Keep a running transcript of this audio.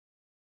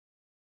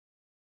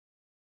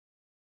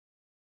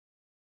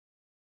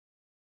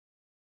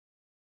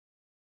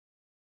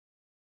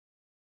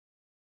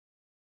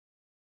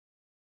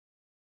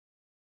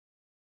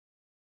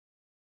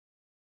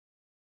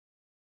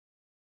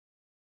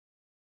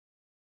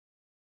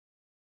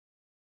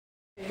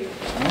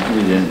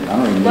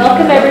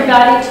Welcome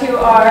everybody to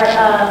our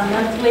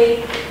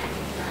monthly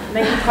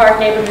Mahncke Park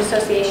Neighborhood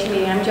Association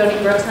meeting. I'm Joanie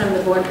Brooks, and I'm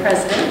the board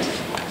president.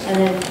 And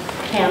then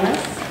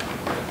Camis.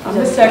 I'm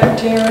the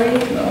secretary.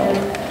 No.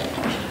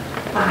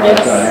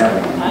 Yes.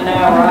 I know,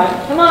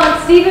 right? Come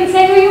on, Stephen,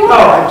 say who you Oh,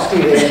 are. I'm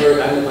Steve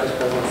Amber, I'm the vice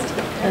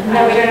president.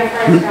 No, we don't have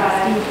first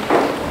try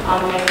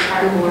on the Mahncke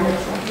Park board.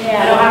 Yeah.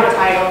 I don't have a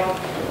title.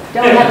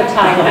 Don't have a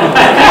title.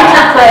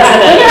 President.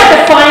 We have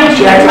to find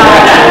you a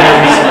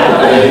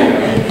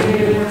title.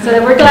 So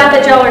we're glad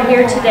that y'all are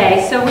here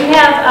today. So we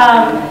have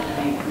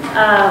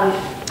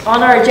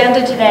on our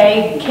agenda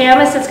today,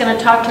 Camis is going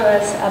to talk to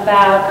us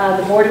about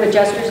the Board of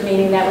Adjusters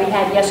meeting that we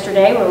had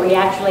yesterday, where we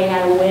actually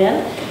had a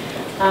win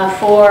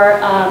for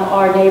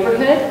our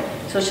neighborhood.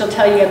 So she'll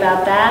tell you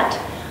about that.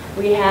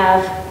 We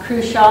have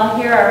Crucial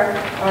here,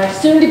 our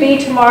soon-to-be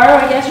tomorrow,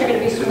 I guess you're going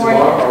to be sworn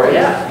in.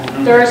 Yeah.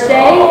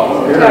 Thursday,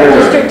 our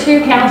District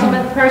 2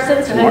 councilman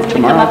person, so he's going to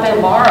come up in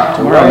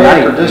Tomorrow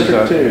night for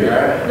District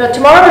 2. No,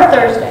 tomorrow or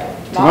Thursday?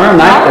 Tomorrow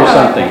night or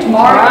something.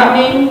 Tomorrow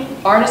evening,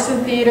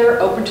 Arneson Theater,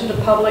 open to the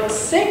public,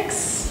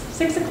 6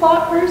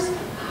 o'clock, Bruce?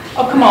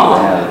 Oh, come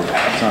on.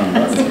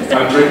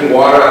 I'm drinking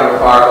water out of a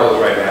fire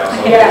hose right now.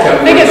 So Yeah,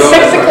 I think it's 6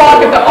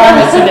 o'clock at the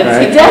Arneson.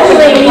 It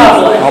definitely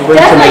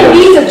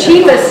needs a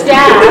chief of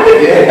staff.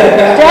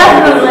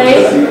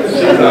 Definitely.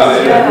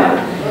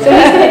 So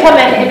he's going to come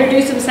and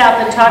introduce himself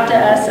and talk to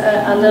us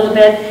a little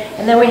bit.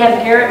 And then we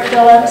have Garrett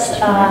Phillips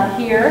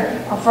here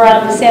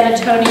from the San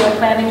Antonio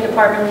Planning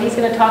Department. He's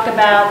going to talk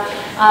about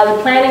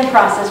the planning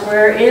process.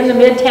 We're in the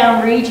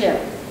Midtown region.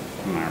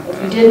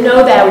 If you didn't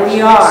know that,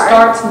 we are. It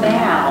starts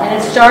now. And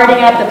it's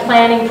starting at the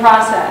planning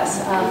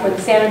process for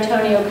the San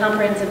Antonio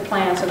Comprehensive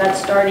Plan. So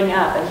that's starting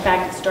up. In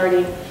fact, it's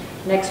starting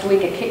next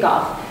week at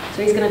kickoff.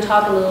 So he's going to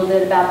talk a little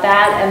bit about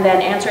that and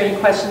then answer any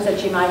questions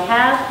that you might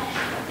have.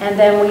 And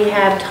then we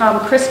have Tom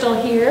Crystal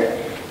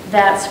here.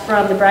 That's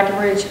from the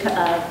Brackenridge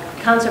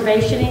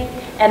Conservation.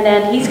 And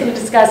then he's going to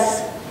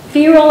discuss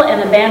feral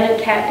and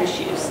abandoned cat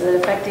issues that are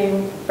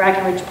affecting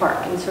Brackenridge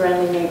Park and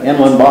surrounding neighborhoods. And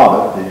Lynn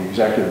Bobbitt, the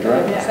executive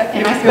director. But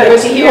she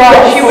was here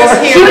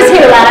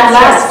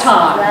last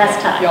time.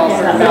 Y'all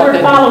So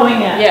we're following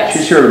it. Yes.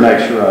 She's here to make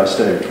sure I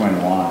stay between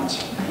the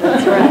lines.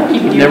 That's right.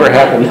 Never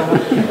happened.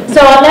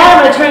 So on that,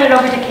 I'm going to turn it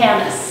over to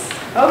Camis.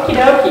 Okie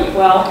dokie.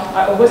 Well,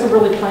 I wasn't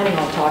really planning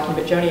on talking,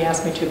 but Joni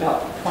asked me to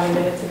about 20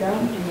 minutes ago.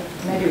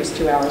 Maybe it was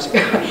 2 hours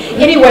ago.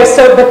 Anyway,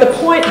 so, but the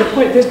point,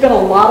 there's been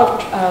a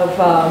lot of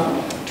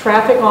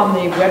traffic on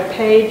the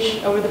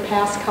webpage over the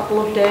past couple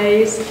of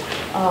days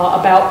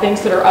about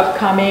things that are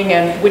upcoming,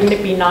 and wouldn't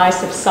it be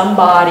nice if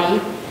somebody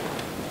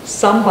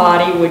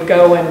would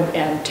go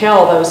and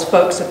tell those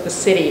folks at the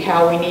city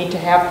how we need to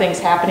have things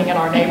happening in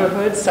our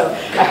neighborhoods. So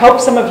I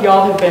hope some of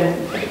y'all have been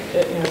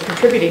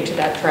contributing to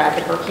that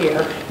traffic or here.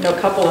 I know a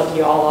couple of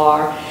y'all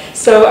are.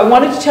 So I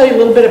wanted to tell you a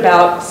little bit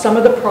about some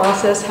of the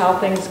process, how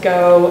things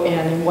go,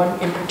 and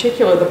in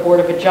particular the Board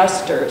of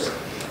Adjusters.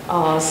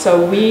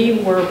 So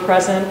we were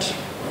present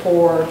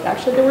for,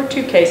 actually there were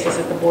 2 cases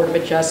at the Board of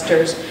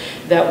Adjusters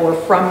that were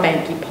from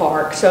Mahncke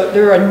Park. So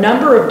there are a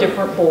number of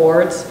different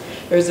boards.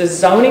 There's a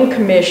zoning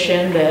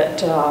commission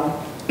that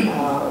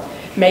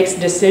makes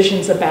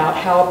decisions about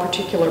how a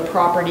particular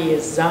property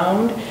is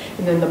zoned,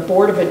 and then the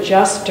Board of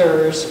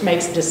Adjusters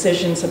makes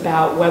decisions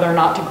about whether or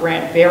not to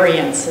grant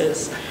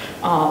variances.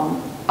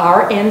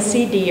 Our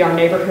NCD, our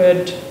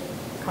Neighborhood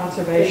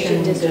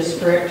Conservation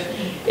District,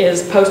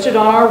 is posted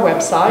on our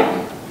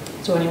website.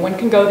 So anyone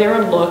can go there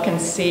and look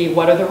and see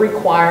what are the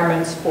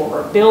requirements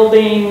for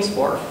buildings,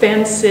 for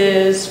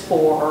fences,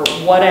 for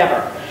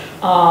whatever.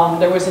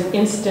 There was an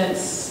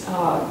instance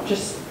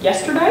just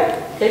yesterday,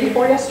 day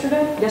before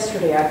yesterday?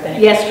 Yesterday, I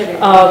think. Yesterday.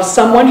 Of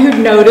someone who'd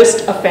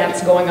noticed a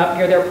fence going up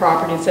near their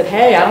property and said,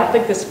 hey, I don't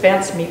think this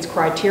fence meets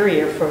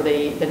criteria for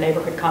the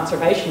Neighborhood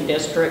Conservation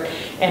District,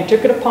 and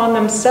took it upon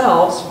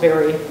themselves,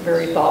 very,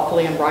 very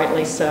thoughtfully and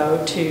rightly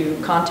so, to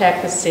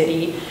contact the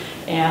city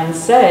and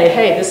say,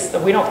 hey,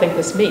 we don't think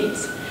this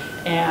meets.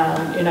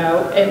 And,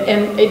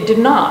 and it did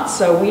not.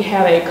 So we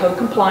have a code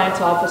compliance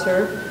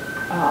officer,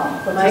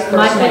 Mike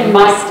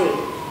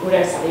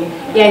Udesti.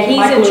 Yeah,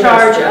 he's in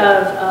charge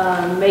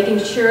of making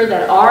sure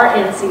that our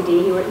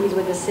NCD, he's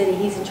with the city,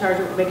 he's in charge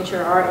of making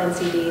sure our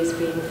NCD is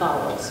being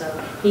followed. So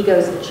he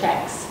goes and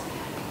checks.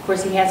 Of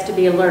course, he has to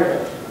be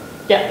alerted.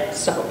 Yeah,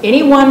 so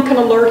anyone can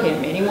alert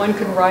him, anyone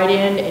can write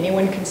in,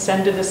 anyone can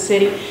send to the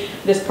city.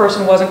 This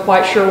person wasn't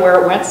quite sure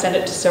where it went, sent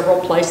it to several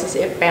places,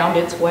 it found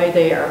its way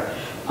there.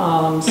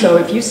 So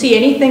if you see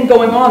anything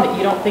going on that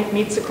you don't think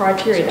meets the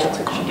criteria, that's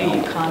what you do.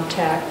 You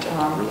contact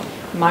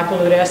Michael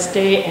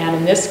Udesti, and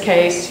in this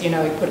case, he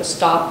put a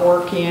stop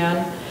work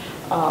in,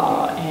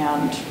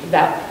 and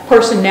that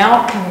person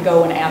now can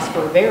go and ask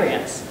for a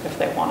variance if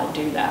they want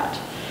to do that.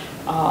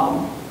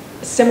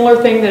 A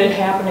similar thing that had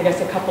happened, I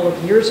guess, a couple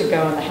of years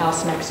ago in the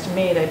house next to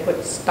me, they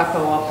put stucco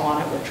up on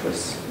it, which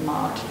was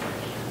not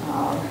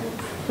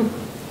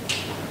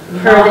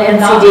Per the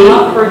NCD?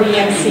 Not per the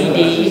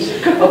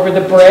NCD over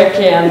the brick,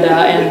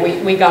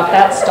 and we got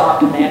that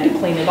stopped and they had to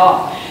clean it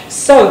off.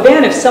 So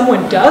then if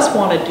someone does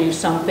want to do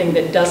something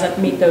that doesn't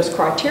meet those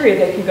criteria,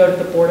 they can go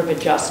to the Board of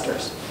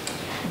Adjusters.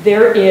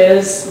 There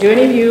is, do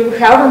any of you,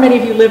 however many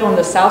of you live on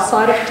the south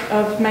side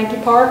of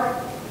Mahncke Park?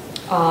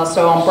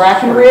 So on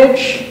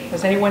Brackenridge,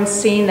 has anyone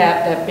seen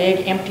that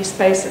big empty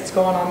space that's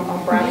going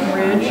on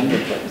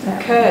Brackenridge?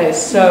 Okay,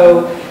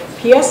 so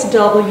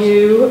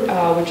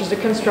PSW, which is a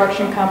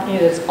construction company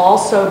that's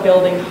also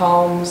building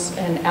homes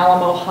in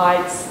Alamo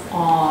Heights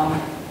on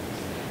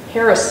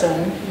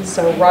Harrison,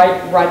 so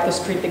right the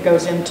street that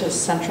goes into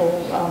Central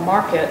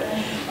Market,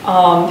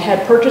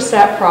 had purchased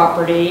that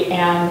property,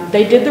 and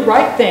they did the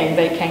right thing.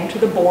 They came to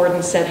the board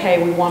and said,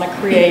 hey, we want to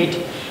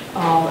create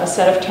a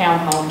set of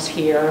townhomes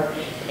here,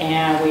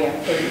 and we have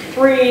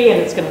 33,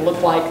 and it's going to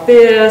look like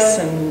this,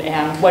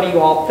 and what do you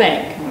all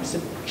think? And I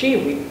said,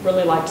 gee, we'd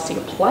really like to see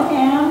a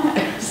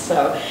plan.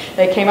 So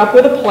they came up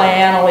with a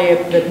plan, only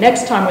the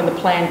next time when the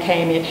plan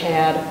came, it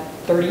had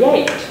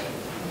 38.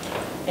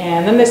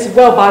 And then they said,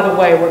 well, by the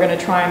way, we're going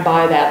to try and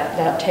buy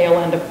that tail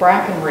end of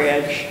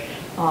Brackenridge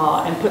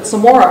and put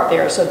some more up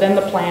there. So then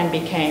the plan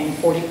became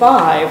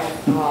 45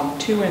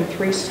 2- and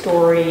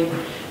 3-story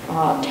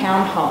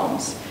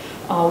townhomes.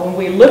 When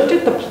we looked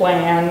at the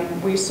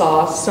plan, we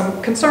saw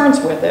some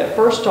concerns with it.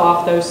 First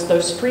off,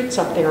 those streets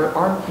up there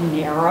aren't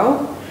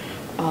narrow.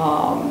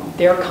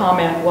 Their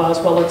comment was,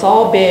 well, it's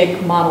all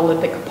big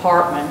monolithic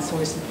apartments. And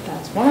we said,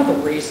 that's one of the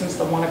reasons,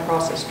 the one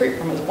across the street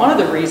from us, one of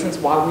the reasons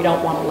why we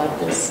don't want to let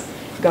this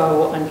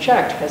go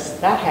unchecked, because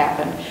that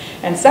happened.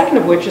 And second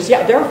of which is,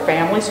 yeah, there are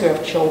families who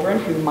have children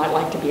who might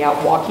like to be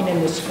out walking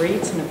in the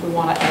streets, and if we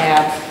want to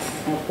add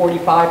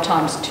 45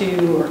 times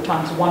 2 or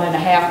times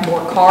 1.5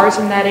 more cars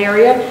in that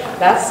area,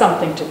 that's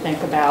something to think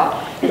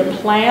about. The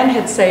plan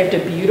had saved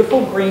a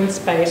beautiful green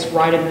space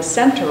right in the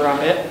center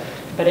of it,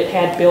 but it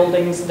had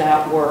buildings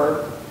that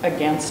were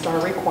against our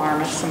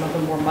requirements. Some of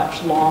them were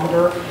much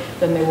longer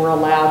than they were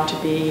allowed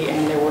to be,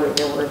 and there were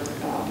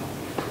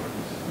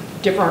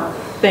different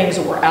things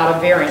that were out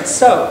of variance.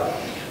 So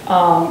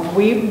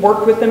we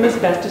worked with them as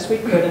best as we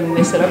could, and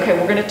they said, okay,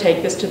 we're going to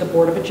take this to the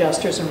Board of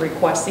Adjusters and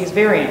request these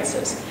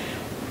variances.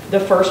 The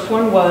first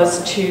one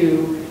was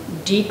to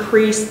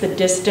decrease the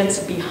distance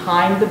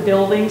behind the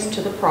buildings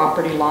to the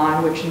property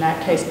line, which in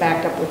that case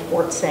backed up with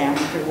Fort Sam.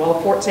 Well,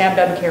 if Fort Sam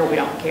doesn't care, we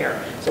don't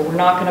care. So we're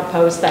not going to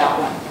oppose that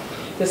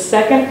one. The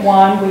second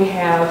one, we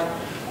have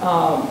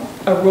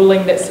a rule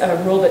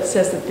that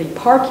says that the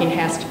parking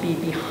has to be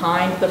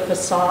behind the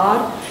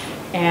facade,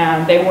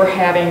 and they were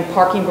having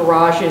parking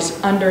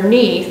garages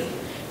underneath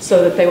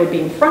so that they would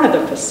be in front of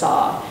the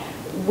facade.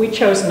 We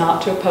chose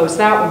not to oppose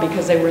that one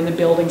because they were in the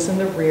buildings in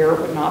the rear,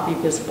 would not be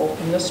visible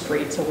from the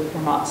street, so we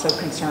were not so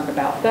concerned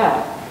about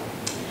that.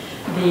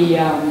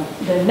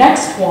 The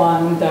next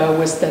one, though,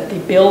 was that the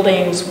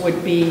buildings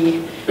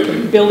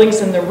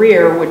in the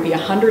rear would be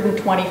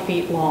 120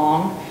 feet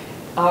long.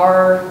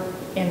 Our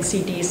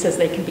NCD says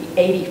they can be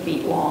 80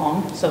 feet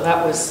long, so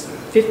that was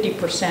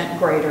 50%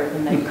 greater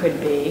than they could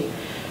be.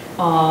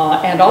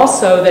 And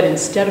also that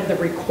instead of the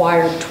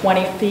required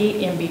 20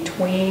 feet in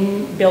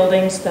between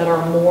buildings that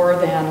are more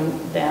than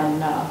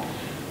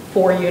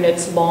 4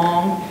 units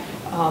long,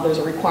 there's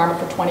a requirement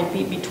for 20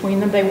 feet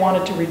between them. They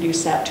wanted to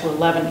reduce that to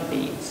 11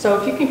 feet.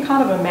 So if you can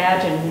kind of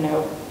imagine,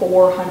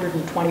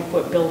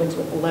 420-foot buildings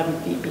with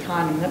 11 feet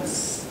behind them,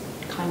 that's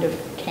kind of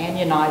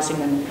canyonizing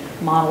and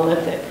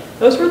monolithic.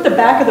 Those were at the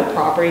back of the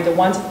property. The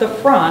ones at the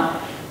front,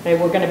 they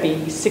were going to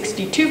be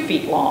 62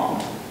 feet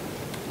long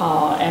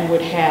and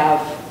would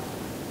have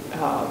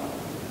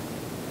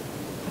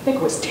I think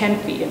it was 10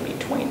 feet in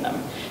between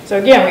them. So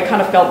again, we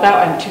kind of felt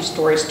that, and 2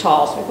 stories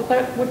tall, so we thought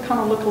that would kind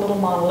of look a little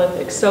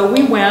monolithic. So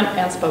we went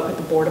and spoke with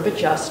the Board of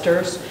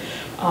Adjusters.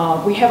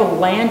 We have a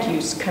land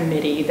use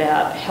committee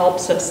that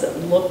helps us, that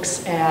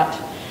looks at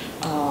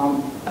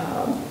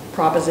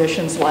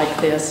propositions like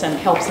this and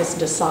helps us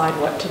decide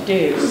what to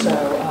do. So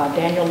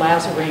Daniel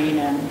Lazarine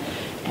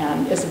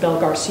and Isabel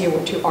Garcia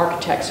were 2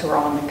 architects who are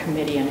on the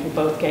committee and who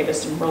both gave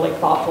us some really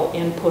thoughtful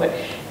input,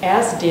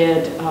 as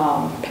did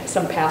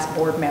some past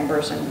board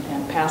members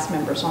and past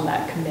members on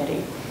that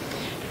committee.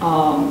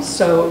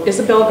 So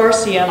Isabel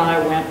Garcia and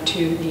I went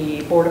to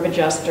the Board of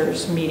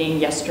Adjusters meeting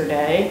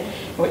yesterday.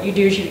 What you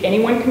do is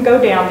anyone can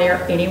go down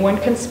there, anyone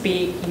can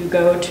speak. You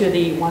go to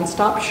the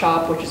one-stop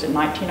shop, which is at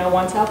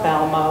 1901 South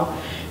Alamo.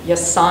 You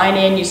sign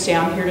in, you say,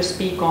 I'm here to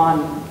speak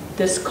on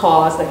this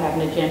cause. They have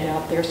an agenda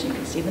out there so you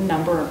can see the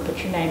number and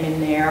put your name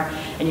in there,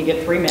 and you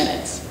get 3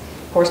 minutes.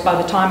 Of course,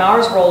 by the time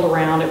ours rolled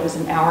around, it was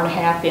an hour and a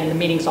half in. The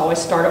meetings always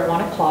start at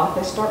 1 o'clock.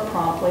 They start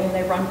promptly and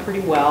they run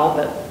pretty well,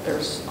 but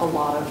there's a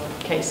lot of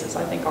cases.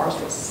 I think ours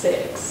was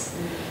 6.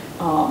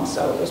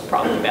 So it was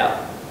probably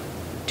about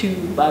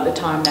 2 by the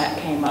time that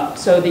came up.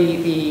 So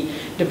the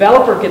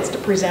developer gets to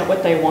present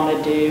what they want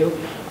to do,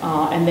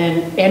 and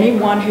then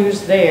anyone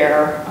who's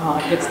there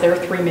gets their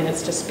 3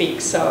 minutes to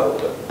speak.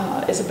 So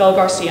Isabel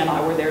Garcia and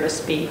I were there to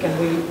speak,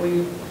 and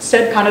we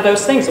said kind of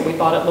those things, that we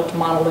thought it looked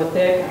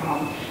monolithic.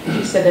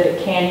 She said that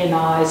it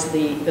canyonized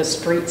the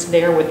streets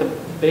there with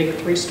the big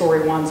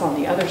 3-story ones on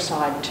the other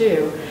side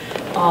too.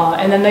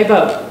 And then they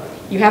vote.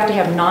 you have to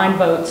have 9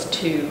 votes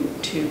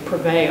to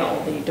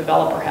prevail. The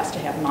developer has to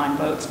have 9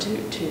 votes to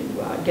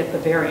get the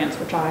variance,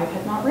 which I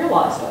had not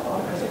realized. I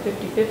thought it was a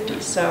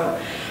 50-50. So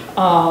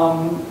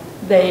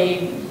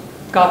they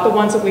got the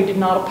ones that we did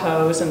not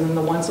oppose, and then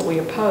the ones that we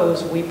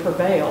opposed, we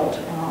prevailed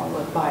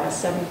by a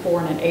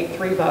 7-4 and an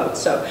 8-3 vote.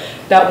 So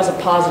that was a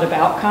positive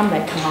outcome.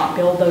 They cannot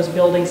build those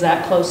buildings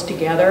that close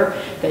together.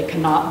 They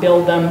cannot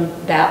build them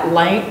that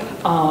length.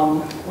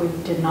 We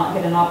did not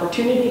get an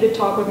opportunity to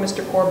talk with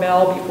Mr.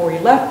 Corbell before he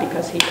left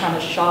because he kind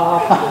of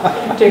shot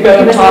off to go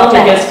and talk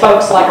to his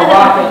folks like a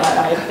rocket,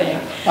 I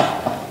think.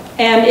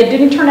 And it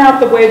didn't turn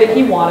out the way that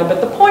he wanted, but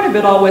the point of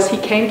it all was he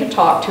came to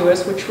talk to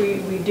us, which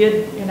we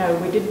did, you know,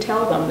 we did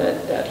tell them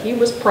that he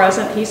was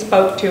present, he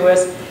spoke to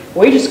us.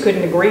 We just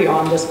couldn't agree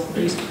on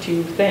these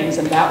 2 things,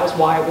 and that was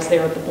why it was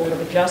there at the Board of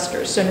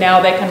Adjusters. So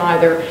now they can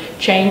either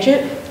change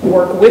it,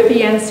 work with the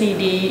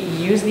NCD,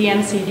 use the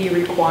NCD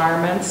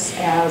requirements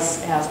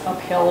as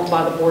upheld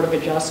by the Board of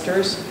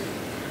Adjusters,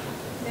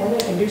 or they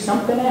can do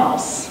something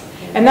else.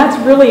 And that's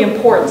really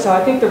important. So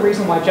I think the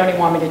reason why Joanie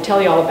wanted me to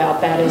tell you all about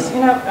that is,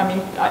 you know, I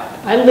mean,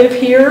 I live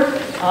here.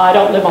 I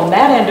don't live on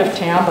that end of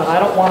town, but I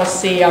don't want to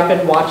see, I've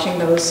been watching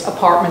those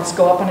apartments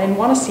go up and I didn't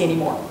want to see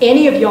anymore.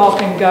 Any of y'all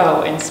can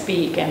go and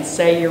speak and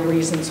say your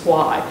reasons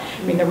why.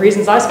 I mean, the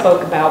reasons I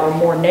spoke about were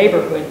more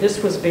neighborhood.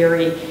 This was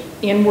very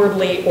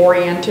inwardly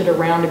oriented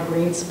around a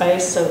green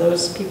space, so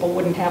those people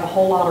wouldn't have a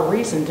whole lot of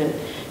reason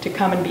to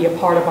come and be a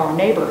part of our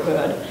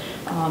neighborhood.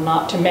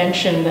 Not to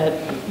mention that,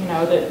 you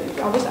know, that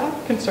I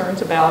have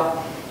concerns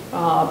about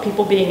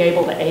people being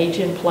able to age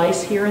in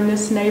place here in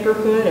this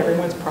neighborhood.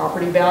 Everyone's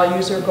property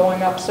values are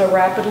going up so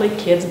rapidly,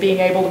 kids being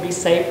able to be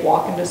safe,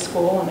 walking to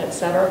school, and et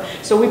cetera.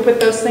 So we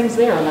put those things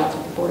there, and that's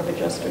what the Board of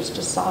Adjusters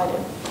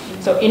decided.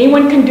 So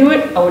anyone can do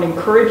it. I would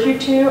encourage you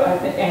to,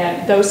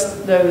 and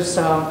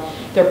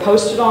they're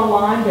posted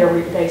online.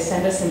 They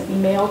send us an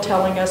email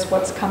telling us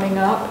what's coming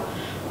up.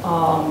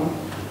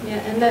 Yeah,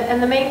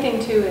 and the main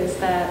thing too is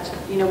that,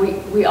 you know,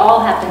 we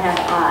all have to have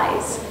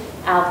eyes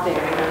out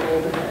there in our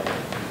neighborhood.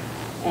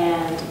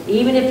 And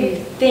even if you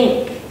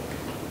think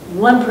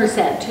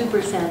 1%,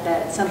 2%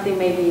 that something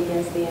may be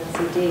against the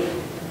NCD,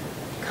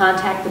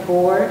 contact the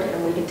board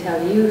and we can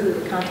tell you who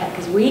to contact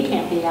because we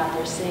can't be out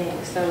there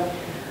seeing. So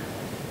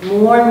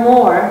more and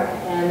more,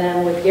 and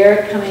then with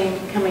Garrett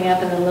coming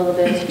up in a little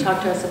bit to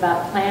talk to us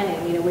about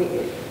planning, you know,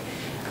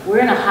 we're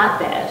in a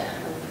hotbed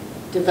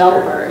of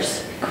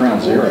developers.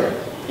 Ground zero.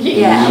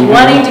 Yeah,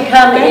 wanting to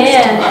come in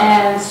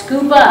and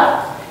scoop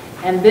up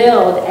and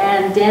build,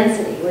 and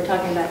density. We're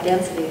talking about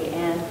density,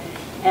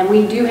 and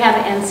we do have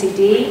an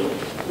NCD.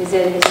 Is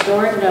it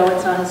historic? No,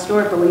 it's not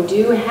historic, but we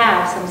do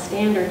have some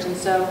standards, and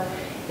so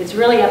it's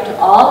really up to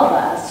all of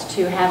us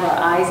to have our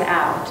eyes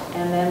out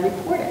and then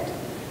report it,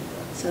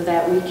 so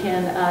that we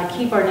can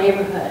keep our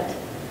neighborhood,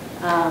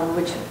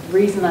 which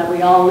reason that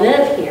we all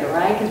live here,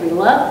 right? Because we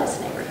love this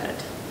neighborhood.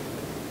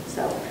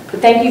 So. But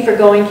thank you for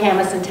going,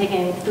 Camis, and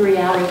taking 3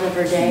 hours of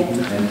your day.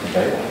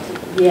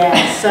 Yeah,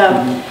 so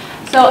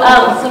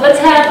let's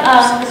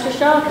have Mr.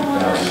 Shaw come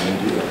on.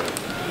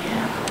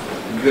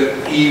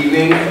 Good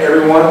evening,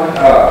 everyone.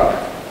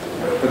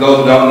 For those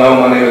who don't know,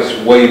 my name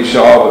is William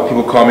Shaw, but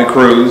people call me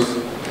Cruz.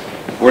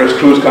 Where does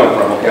Cruz come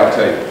from? Okay, I'll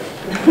tell you.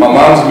 My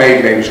mom's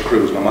maiden name is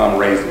Cruz. My mom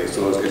raised me,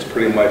 so it's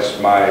pretty much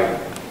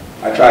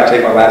I tried to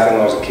take my last name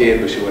when I was a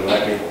kid, but she wouldn't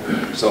let me,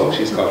 so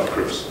she's called me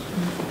Cruz.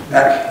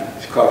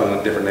 She called me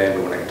a different name,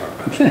 but we're not going to talk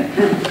about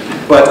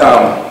it.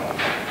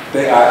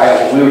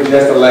 But we were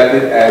just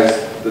elected as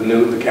the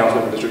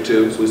councilman for District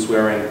 2, so we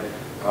swear in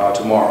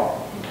tomorrow.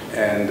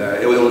 And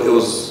it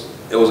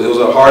was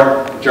a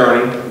hard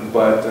journey,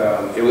 but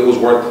it was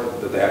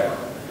worth the effort.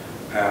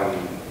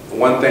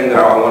 One thing that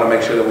I want to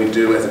make sure that we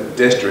do as a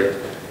district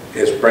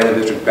is bring the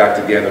district back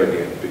together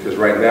again, because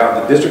right now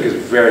the district is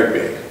very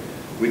big.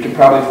 We can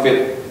probably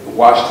fit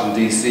Washington,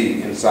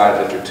 D.C.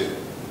 inside District 2.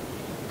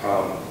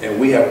 And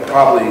we have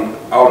probably,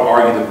 I would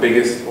argue, the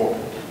biggest or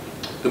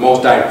the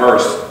most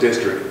diverse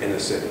district in the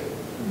city.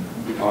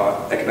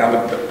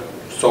 Economic,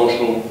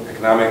 social,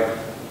 economic,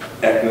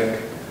 ethnic.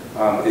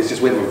 It's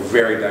just we have a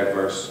very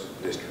diverse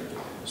district.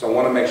 So I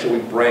want to make sure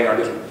we bring our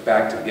district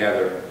back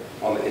together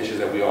on the issues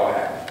that we all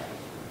have.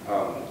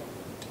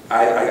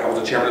 I was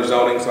a chairman of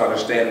zoning, so I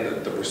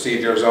understand the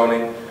procedure of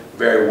zoning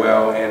very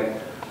well, and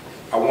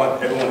I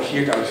want everyone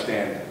here to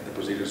understand the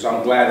procedure. So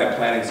I'm glad that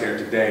planning is here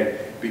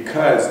today,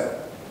 because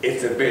it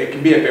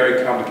can be a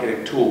very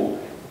complicated tool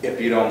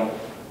if you don't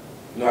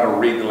know how to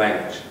read the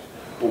language.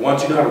 But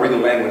once you know how to read the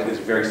language, it's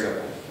very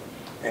simple,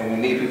 and we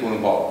need people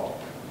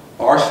involved.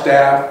 Our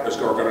staff is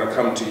going to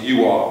come to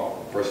you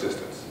all for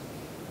assistance.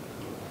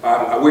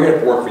 We're here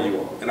to work for you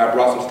all, and I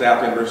brought some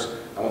staff members.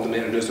 I want them to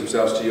introduce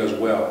themselves to you as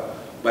well.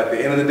 But at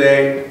the end of the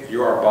day,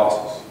 you're our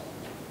bosses,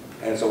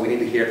 and so we need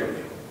to hear from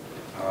you.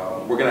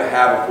 We're going to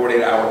have a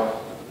 48-hour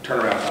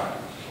turnaround time.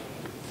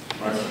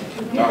 Right?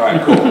 All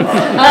right, cool. All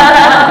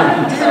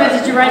right.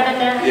 Did you write that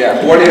down?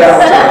 Yeah,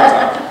 48-hour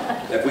turnaround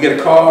time. If we get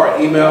a call or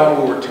an email,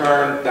 we'll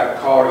return that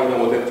call or email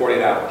within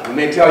 48 hours. We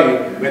may tell you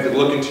we have to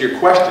look into your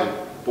question,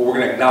 but but we're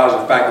going to acknowledge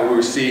the fact that we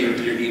received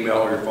your email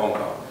or your phone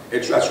call.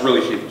 That's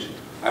really huge.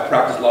 I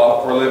practice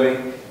law for a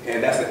living,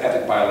 and that's an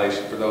ethic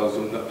violation for those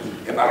who know,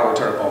 if I don't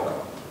return a phone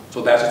call.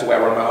 So that's just the way I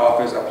run my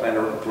office. I plan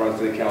to run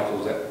city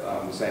councils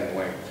the same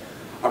way.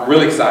 I'm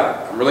really excited.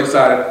 I'm really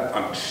excited.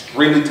 I'm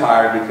extremely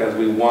tired because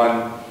we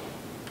won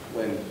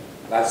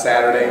last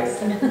Saturday. I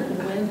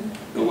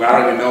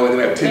don't even know. We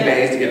have 10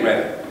 days to get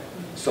ready.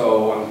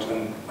 So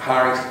I'm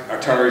hiring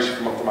attorneys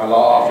from my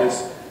law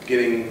office,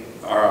 getting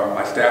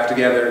my staff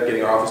together,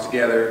 getting our office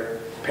together,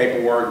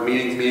 paperwork,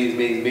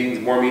 meetings,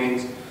 more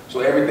meetings.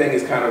 So everything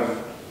is kind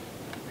of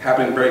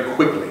happening very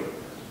quickly.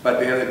 But at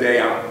the end of the day,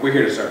 we're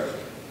here to serve.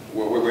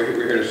 We're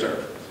here to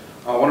serve.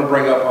 I want to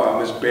bring up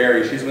Ms.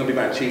 Berry. She's going to be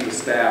my chief of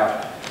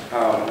staff.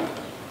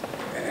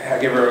 I'll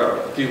give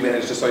her a few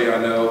minutes just so y'all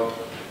know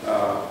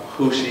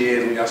who she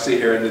is when y'all see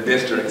her in the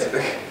district.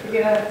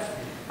 Yes.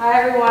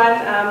 Hi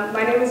everyone.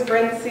 My name is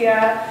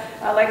Brencia.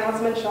 Like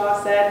Councilman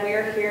Shaw said, we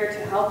are here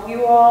to help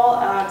you all.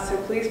 So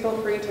please feel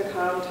free to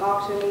come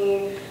talk to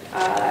me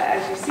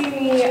as you see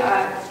me.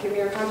 Give me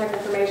your contact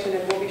information,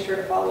 and we'll be sure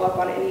to follow up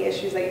on any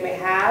issues that you may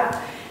have.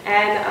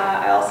 And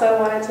I also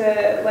wanted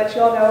to let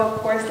you all know, of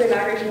course, the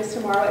inauguration is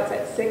tomorrow. It's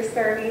at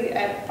 6:30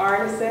 at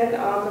Arneson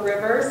on the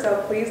river.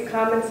 So please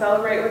come and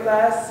celebrate with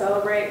us,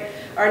 celebrate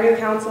our new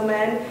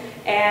councilman.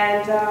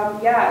 And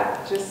yeah,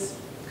 just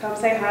come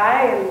say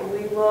hi, and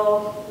we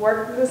will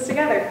work this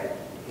together.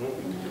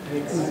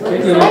 And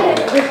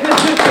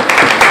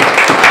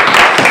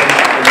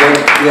then,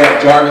 yeah,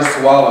 Jarvis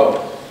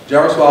Swallow.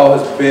 Jarvis Swallow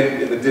has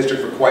been in the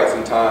district for quite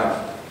some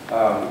time.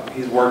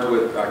 He's worked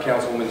with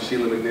Councilwoman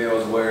Sheila McNeil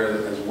as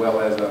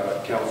well as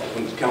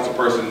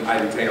Councilperson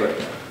Ivy Taylor.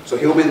 So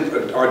he'll be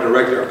our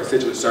director of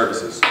constituent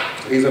services.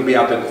 So he's going to be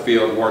out there in the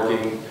field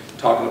working,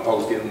 talking to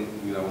folks, getting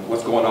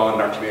what's going on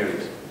in our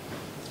communities.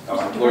 The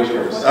floor is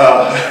yours.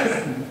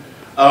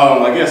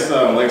 I guess,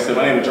 like I said,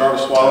 my name is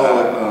Jarvis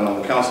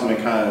Swallow. Councilman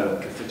kind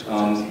of,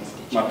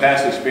 my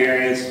past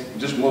experience,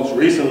 just most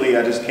recently,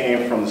 I just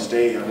came from the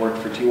state. I worked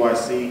for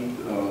TYC,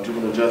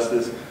 Juvenile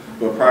Justice.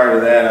 But prior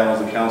to that, I was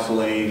a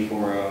council aide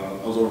for,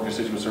 I was over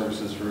constituent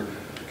services for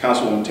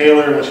Councilwoman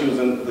Taylor when she was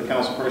in the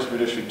councilperson for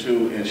District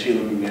 2, and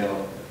Sheila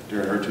McNeil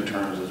during her 2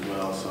 terms as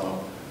well. So,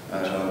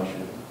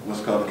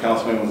 what's called, the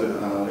councilman was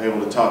able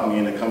to talk me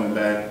into coming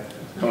back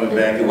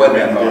and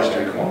working in the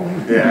district.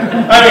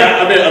 Yeah,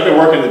 I've been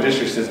working in the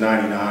district since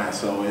 '99,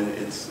 so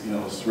it's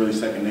it's really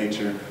second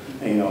nature.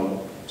 And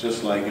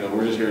just like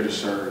we're just here to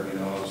serve.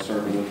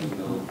 Serving with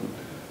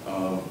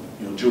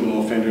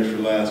juvenile offenders for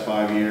the last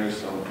 5 years,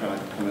 so we're kind of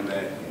coming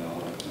back,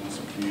 doing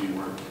some community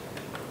work.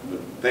 But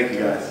thank you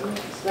guys.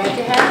 Glad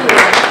to have you.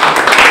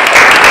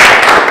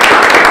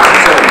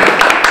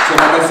 So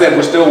like I said,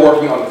 we're still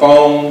working on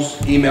phones,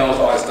 emails,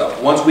 all that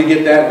stuff. Once we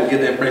get that, we'll get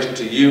the information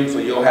to you, so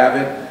you'll have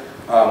it.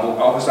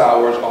 Office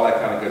hours, all that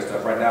kind of good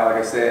stuff. Right now, like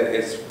I said,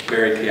 it's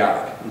very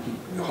chaotic.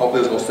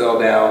 Hopefully, this will settle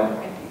down,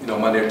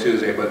 Monday or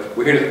Tuesday. But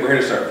we're here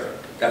to serve.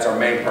 That's our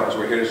main purpose.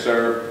 We're here to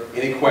serve.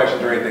 Any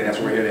questions or anything, that's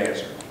what we're here to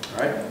answer.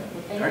 All right.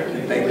 All right.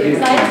 Thank you.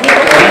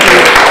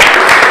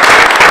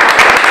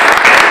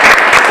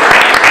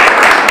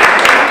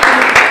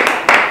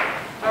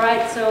 All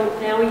right. So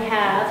now we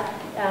have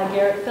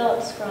Garrett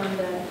Phillips from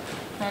the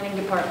Planning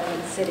Department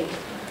of the city.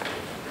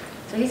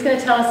 So he's going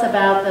to tell us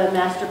about the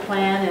master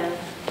plan and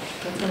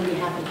what's going to be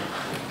happening.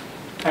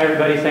 Hi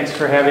everybody, thanks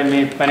for having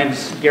me. My name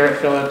is Garrett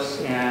Phillips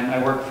and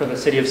I work for the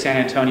City of San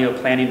Antonio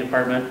Planning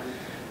Department,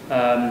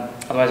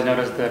 otherwise known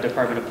as the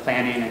Department of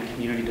Planning and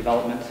Community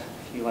Development,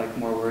 if you like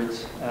more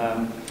words.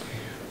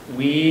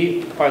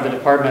 We are the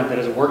department that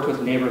has worked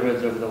with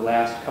neighborhoods over the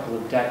last couple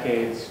of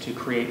decades to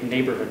create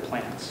neighborhood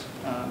plans.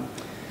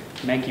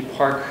 Mahncke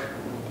Park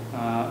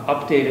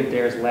updated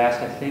theirs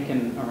last, I think,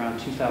 in around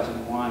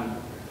 2001,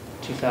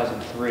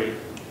 2003.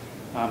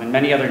 And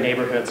many other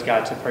neighborhoods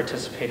got to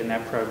participate in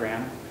that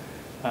program,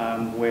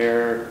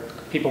 where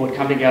people would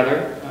come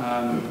together,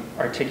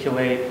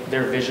 articulate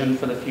their vision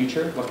for the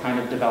future, what kind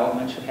of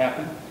development should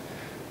happen,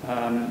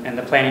 and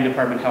the planning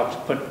department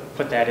helped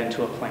put that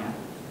into a plan.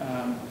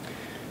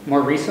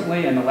 More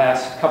recently, in the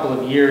last couple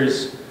of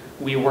years,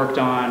 we worked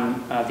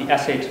on the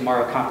SA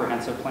Tomorrow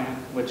Comprehensive Plan,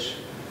 which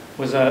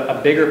was a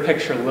bigger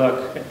picture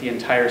look at the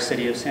entire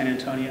city of San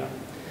Antonio.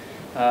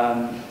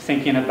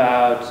 Thinking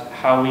about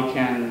how we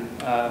can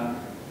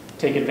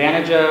take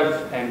advantage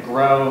of and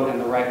grow in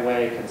the right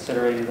way,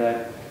 considering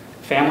that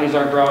families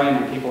are growing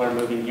and people are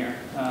moving here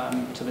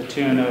to the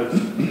tune of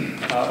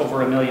over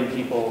 1 million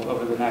people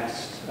over the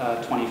next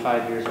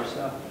 25 years or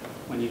so,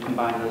 when you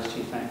combine those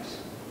two things.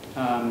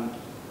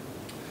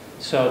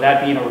 So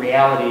that being a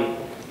reality,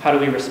 how do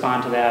we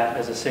respond to that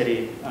as a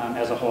city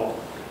as a whole?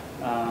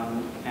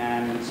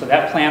 And so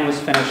that plan was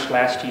finished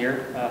last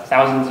year.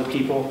 Thousands of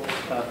people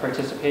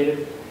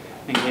participated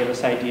and gave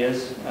us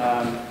ideas.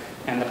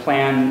 And the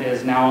plan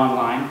is now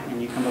online,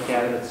 and you can look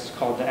at it. It's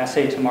called the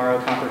SA Tomorrow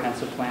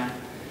Comprehensive Plan.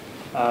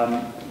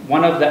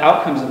 One of the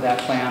outcomes of that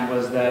plan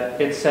was that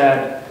it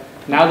said,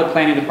 now the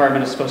planning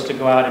department is supposed to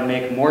go out and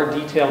make more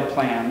detailed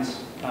plans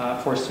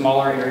for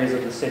smaller areas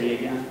of the city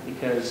again,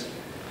 because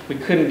we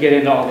couldn't get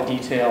into all the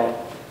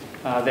detail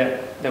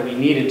that we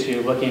needed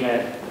to, looking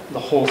at the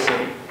whole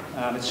city.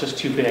 It's just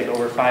too big,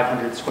 over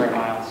 500 square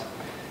miles.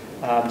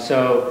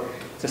 So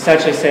it's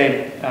essentially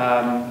saying,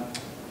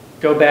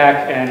 go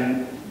back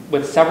and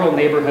with several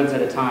neighborhoods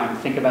at a time,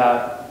 think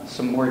about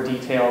some more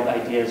detailed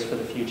ideas for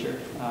the future.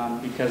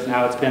 Because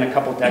now it's been a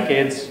couple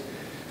decades,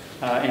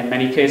 in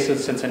many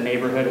cases, since a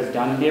neighborhood has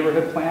done a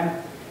neighborhood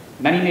plan.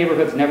 Many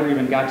neighborhoods never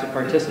even got to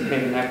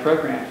participate in that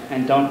program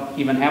and don't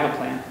even have a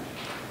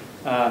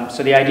plan.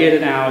 So the idea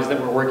now is that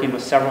we're working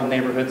with several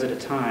neighborhoods at a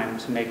time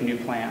to make new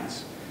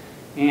plans.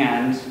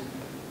 And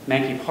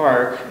Mahncke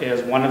Park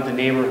is one of the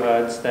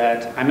neighborhoods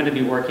that I'm going to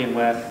be working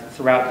with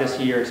throughout this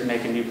year to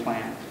make a new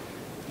plan.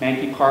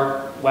 Mahncke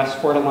Park,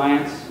 Westport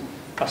Alliance,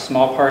 a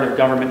small part of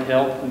Government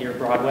Hill near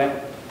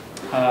Broadway,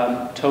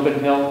 Tobin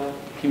Hill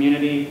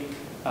community,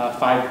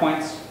 5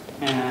 Points,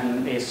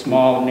 and a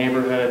small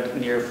neighborhood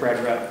near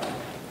Frederick.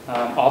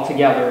 All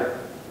together,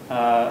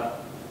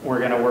 we're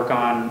going to work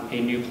on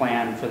a new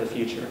plan for the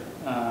future.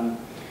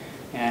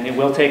 And it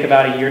will take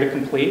about a year to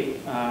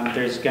complete.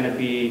 There's going to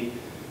be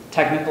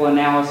technical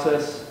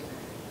analysis.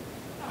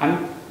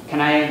 Can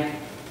I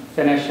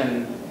finish?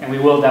 And we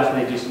will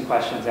definitely do some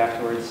questions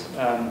afterwards.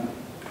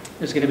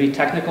 There's going to be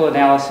technical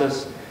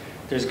analysis.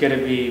 There's going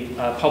to be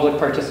public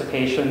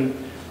participation,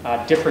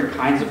 different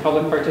kinds of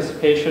public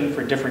participation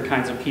for different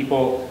kinds of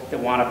people that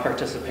want to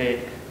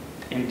participate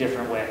in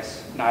different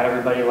ways. Not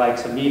everybody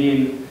likes a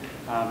meeting.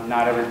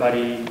 Not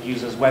everybody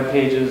uses web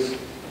pages.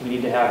 We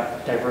need to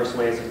have diverse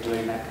ways of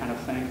doing that kind of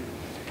thing.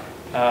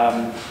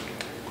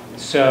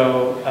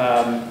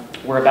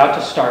 We're about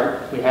to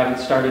start. We haven't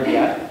started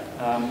yet.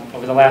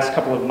 Over the last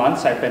couple of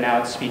months, I've been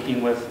out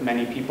speaking with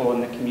many people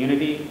in the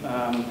community,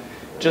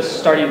 just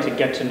starting to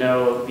get to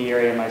know the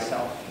area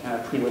myself in a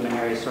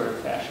preliminary sort of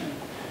fashion.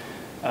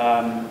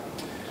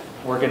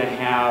 We're going to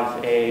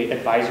have an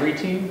advisory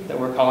team that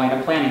we're calling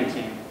a planning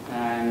team.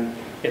 And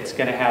it's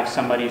going to have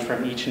somebody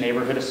from each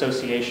neighborhood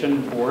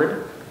association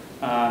board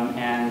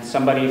and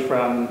somebody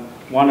from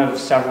one of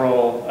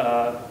several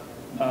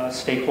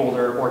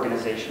stakeholder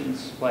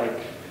organizations, like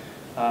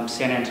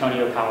San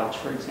Antonio College,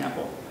 for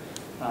example,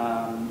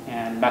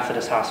 and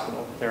Methodist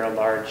Hospital. They're a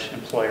large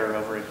employer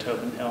over at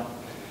Tobin Hill.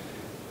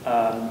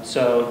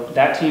 So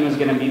that team is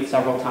going to meet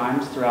several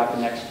times throughout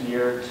the next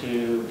year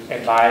to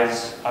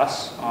advise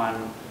us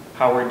on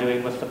how we're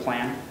doing with the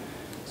plan.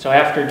 So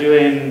after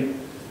doing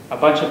a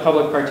bunch of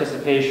public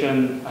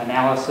participation,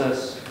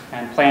 analysis,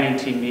 and planning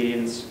team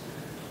meetings,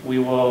 we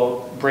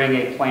will bring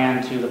a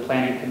plan to the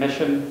Planning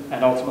Commission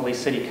and ultimately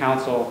City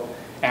Council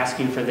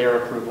asking for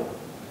their approval,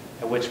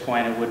 at which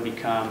point it would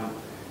become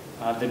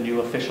the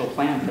new official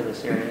plan for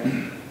this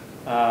area.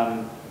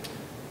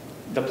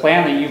 The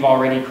plan that you've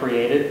already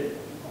created,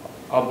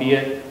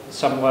 albeit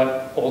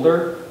somewhat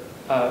older,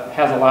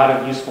 has a lot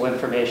of useful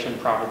information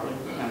probably,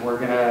 and we're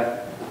going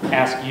to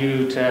ask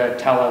you to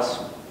tell us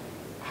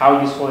how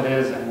useful it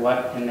is and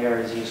what in there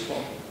is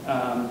useful,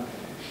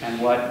 and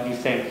what you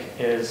think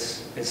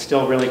is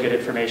still really good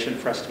information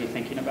for us to be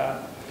thinking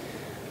about.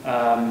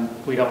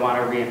 We don't want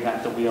to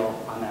reinvent the wheel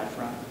on that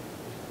front.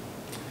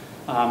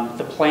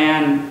 The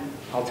plan,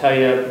 I'll tell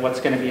you what's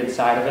going to be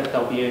inside of it.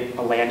 There'll be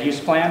a land use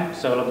plan,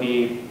 so it'll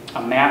be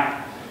a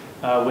map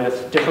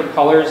with different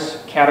colors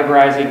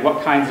categorizing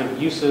what kinds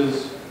of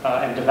uses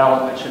and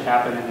development should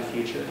happen in the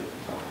future.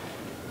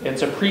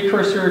 It's a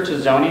precursor to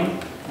zoning,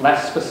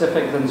 less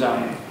specific than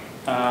zoning.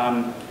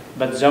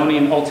 But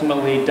zoning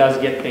ultimately does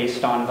get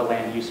based on the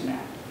land use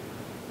map.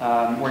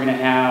 We're going to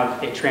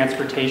have a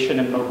transportation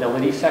and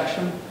mobility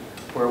section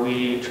where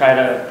we try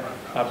to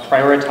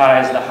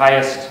prioritize the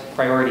highest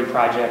priority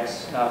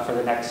projects for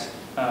the next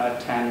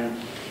 10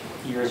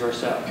 years or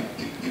so.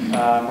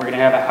 We're going to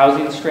have a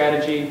housing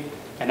strategy,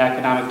 an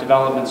economic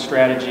development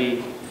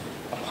strategy,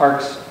 a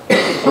parks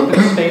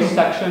open space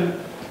section,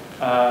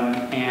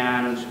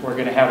 and we're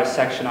going to have a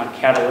section on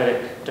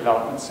catalytic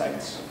development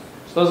sites.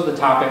 So those are the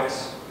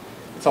topics.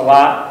 It's a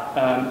lot.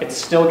 It's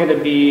still going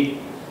to be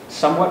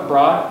somewhat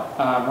broad.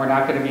 We're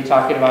not going to be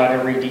talking about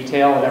every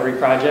detail of every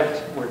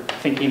project. We're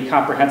thinking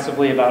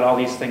comprehensively about all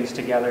these things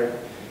together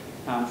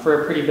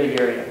for a pretty big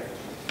area.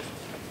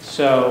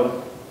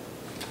 So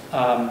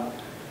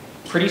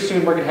pretty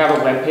soon we're going to have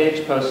a web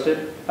page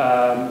posted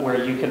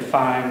where you can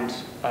find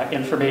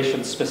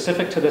information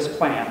specific to this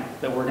plan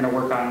that we're going to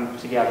work on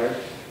together,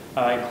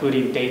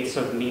 including dates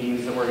of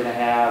meetings that we're going to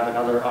have and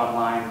other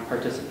online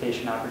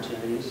participation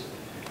opportunities.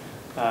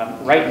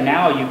 Right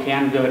now, you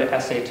can go to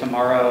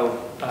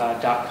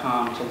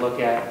satomorrow.com to look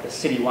at the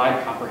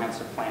citywide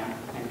comprehensive plan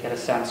and get a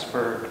sense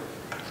for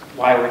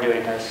why we're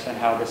doing this and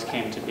how this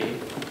came to be.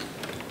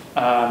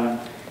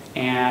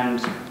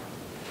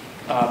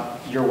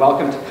 You're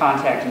welcome to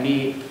contact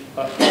me,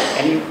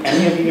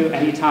 any of you,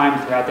 anytime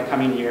throughout the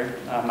coming year.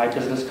 My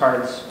business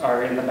cards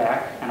are in the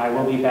back, and I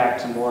will be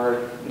back to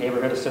more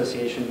neighborhood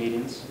association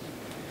meetings.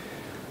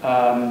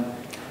 I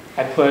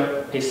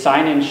put a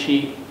sign-in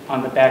sheet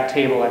on the back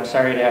table. I'm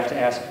sorry to have to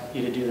ask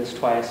you to do this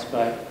twice,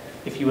 but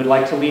if you would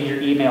like to leave your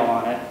email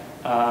on it,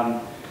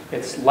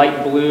 It's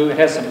light blue. It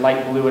has some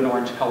light blue and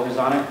orange colors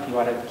on it. If you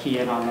want to key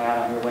in on that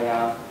on your way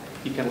out,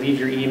 you can leave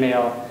your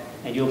email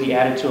and you'll be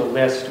added to a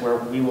list where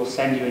we will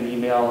send you an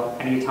email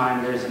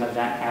anytime there's an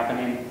event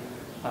happening,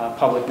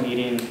 public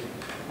meeting,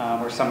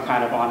 or some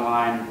kind of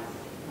online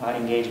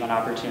engagement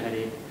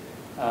opportunity.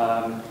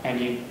 And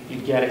you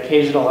get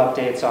occasional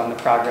updates on the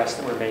progress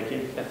that we're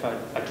making if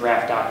a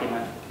draft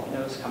document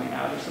is coming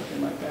out or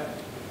something like that.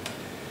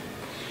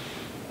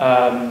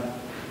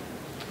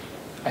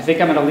 I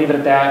think I'm going to leave it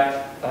at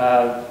that.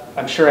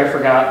 I'm sure I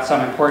forgot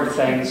some important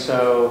things,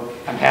 so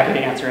I'm happy to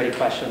answer any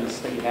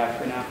questions that you have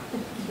for now.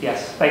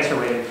 Yes, thanks for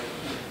waiting.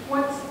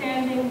 What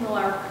standing will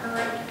our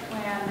current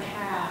plan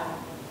have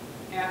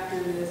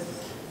after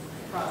this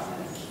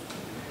process?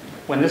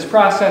 When this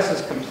process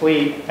is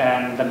complete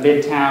and the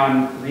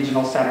Midtown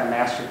Regional Center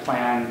Master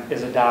Plan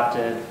is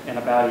adopted in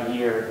about a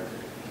year,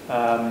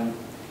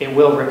 it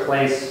will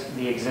replace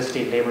the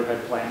existing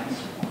neighborhood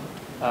plans.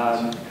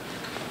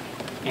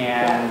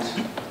 And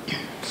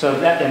so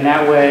that in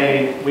that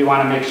way, we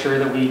want to make sure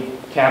that we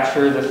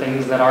capture the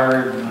things that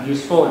are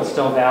useful and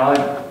still valid,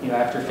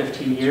 after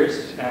 15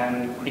 years,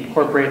 and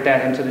incorporate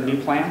that into the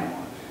new plan.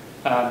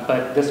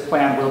 But this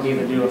plan will be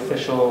the new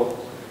official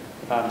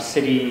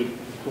city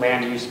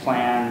land use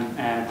plan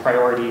and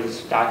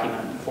priorities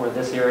document for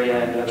this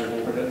area and the other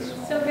neighborhoods.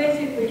 So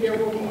basically, there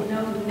will be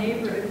no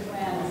neighborhood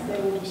plans, there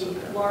will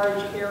be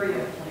large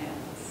area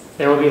plans,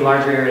 There will be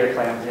larger area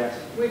plans, yes.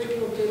 which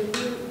will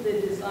dilute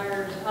the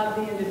desires of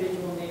the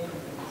individual neighborhoods.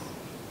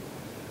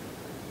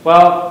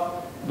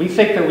 Well, we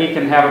think that we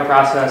can have a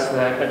process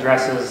that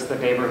addresses the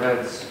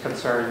neighborhood's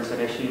concerns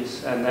and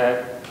issues, and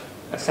that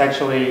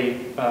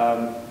essentially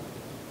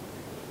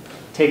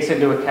takes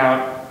into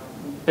account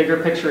bigger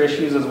picture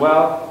issues as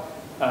well,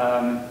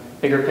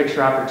 bigger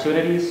picture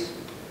opportunities,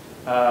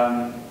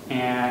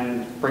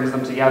 and brings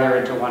them together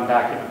into one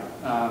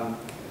document.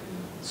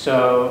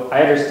 So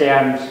I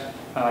understand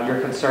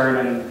your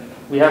concern, and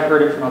we have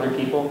heard it from other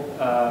people.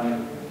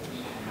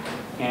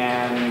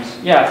 And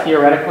yeah,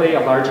 theoretically,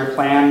 a larger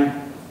plan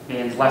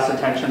means less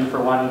attention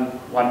for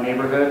one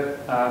neighborhood,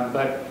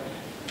 but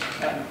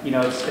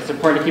it's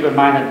important to keep in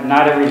mind that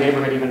not every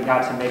neighborhood even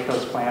got to make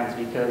those plans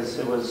because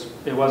it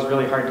was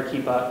really hard to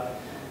keep up.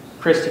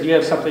 Chris, did you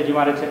have something you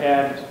wanted to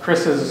add?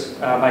 Chris is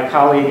my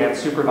colleague and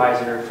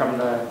supervisor from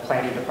the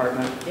planning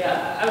department.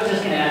 Yeah, I was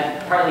just going to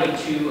add, partly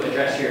to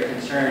address your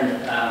concern.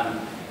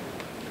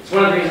 It's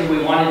one of the reasons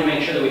we wanted to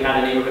make sure that we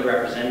had a neighborhood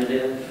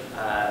representative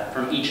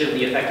from each of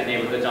the affected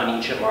neighborhoods on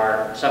each of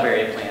our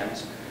sub-area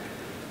plans.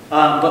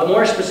 But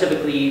more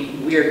specifically,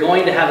 we are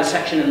going to have a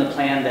section in the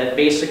plan that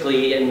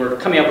basically, and we're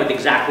coming up with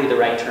exactly the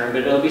right term,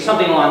 but it'll be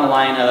something along the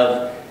line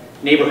of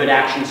neighborhood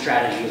action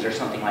strategies or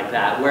something like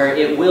that, where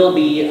it will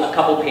be a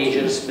couple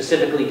pages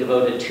specifically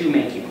devoted to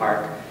Mahncke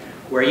Park,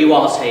 where you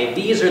all say,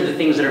 these are the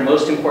things that are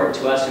most important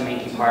to us in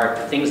Mahncke Park,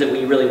 the things that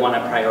we really want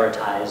to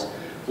prioritize.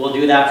 We'll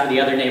do that for the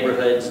other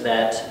neighborhoods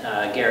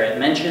that Garrett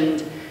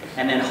mentioned,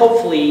 and then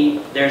hopefully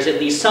there's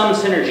at least some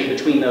synergy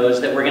between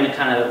those that we're going to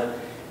kind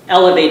of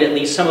elevate at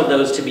least some of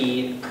those to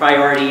be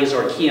priorities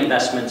or key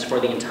investments for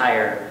the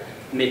entire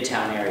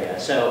Midtown area.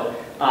 So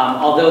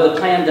although the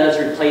plan does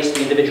replace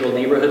the individual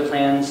neighborhood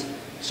plans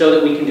so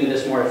that we can do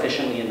this more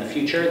efficiently in the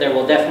future, there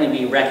will definitely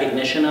be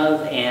recognition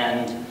of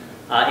and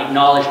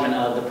acknowledgement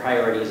of the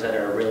priorities that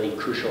are really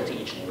crucial to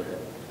each neighborhood.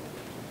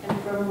 And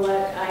from what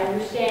I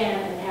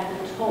understand and have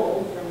been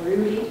told from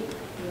Rudy,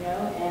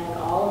 and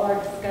all of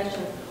our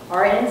discussions,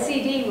 our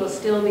NCD will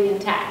still be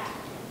intact.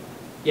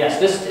 Yes,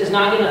 this is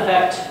not going to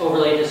affect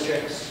overlay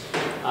districts.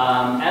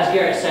 As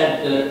Garrett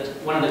said,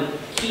 one of the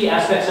key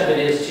aspects of it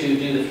is to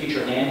do the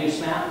future land use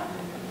map,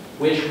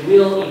 which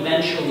will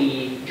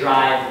eventually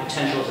drive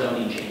potential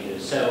zoning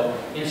changes. So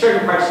in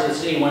certain parts of the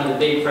city, one of the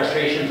big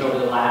frustrations over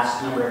the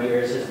last number of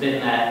years has been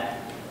that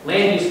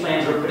land use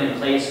plans were put in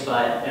place,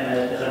 but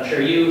as I'm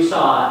sure you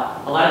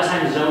saw, a lot of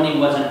times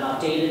zoning wasn't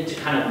updated to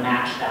kind of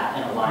match that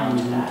and align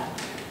to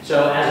that.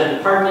 So as a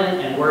department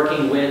and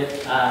working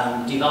with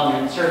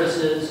development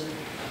services,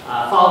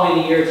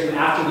 following the year or two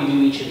after we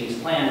do each of these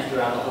plans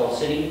throughout the whole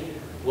city,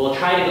 we'll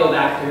try to go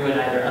back through and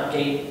either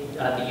update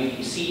the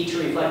UDC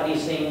to reflect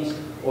these things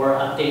or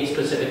update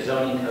specific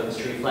zoning codes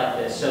to reflect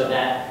this so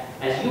that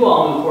as you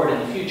all move forward in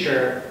the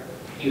future,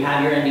 you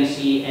have your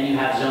NDC and you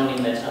have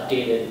zoning that's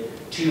updated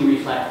to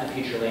reflect the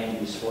future land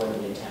use for the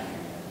Midtown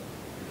area.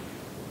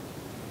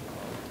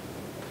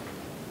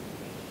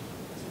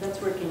 So that's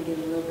where it can get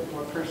a little bit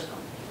more personal.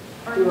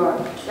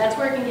 That's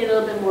where it can get a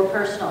little bit more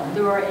personal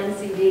through our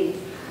NCD.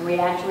 And we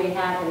actually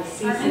have a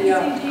CCR.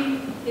 Our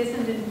NCD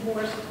isn't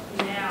enforced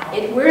now.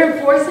 We're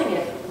enforcing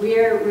it.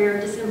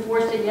 We're just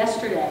enforced it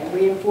yesterday.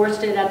 We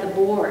enforced it at the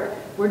board.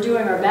 We're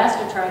doing our best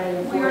to try to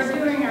enforce it.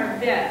 We are doing our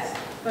best,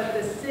 but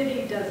the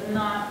city does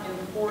not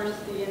enforce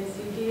the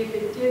NCD. If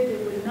it did,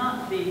 there would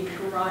not be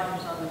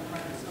garages on the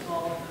fronts of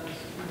all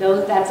of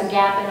those. That's a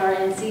gap in our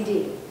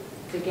NCD.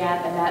 It's a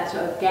gap, and that's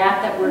a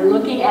gap that we're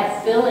looking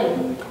at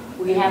filling.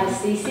 We have a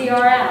CCR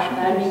out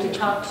that I need to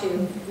talk to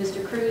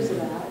Mr. Cruz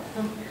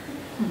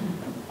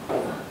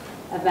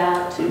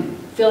about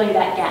filling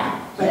that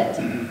gap. But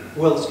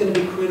Well, it's going to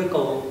be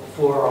critical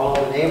for all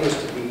the neighbors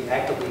to be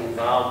actively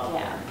involved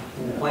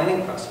in the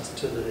planning process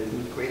to the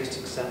greatest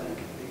extent they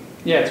can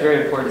be. Yeah, it's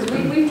very important.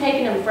 Because we've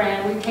taken them,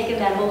 Fran, we've taken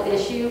that whole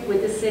issue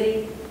with the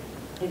city.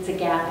 It's a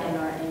gap in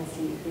our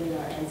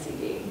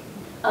NCD.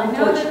 I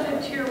know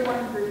that the Tier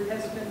 1 group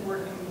has been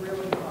working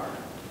really hard,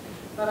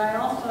 but I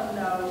also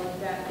know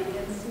that the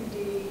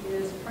NCD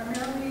is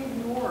primarily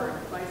ignored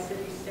by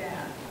city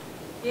staff.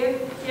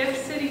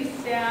 If city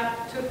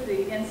staff took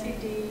the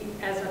NCD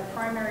as a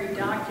primary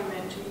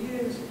document to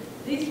use,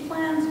 these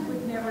plans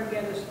would never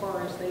get as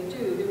far as they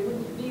do. There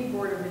wouldn't be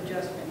Board of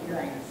Adjustment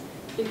hearings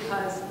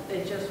because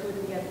they just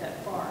wouldn't get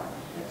that far.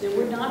 There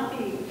would not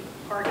be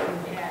parking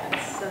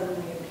pads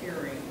suddenly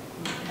appearing.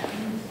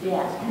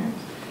 Yeah,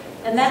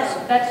 and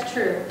that's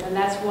true, and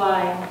that's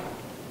why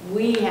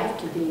we have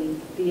to be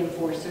the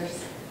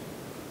enforcers.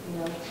 You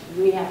know,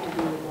 we have to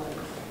be the ones.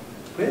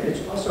 But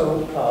it's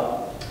also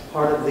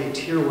part of the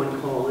Tier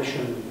 1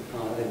 coalition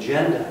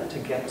agenda to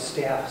get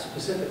staff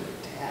specifically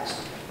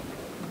tasked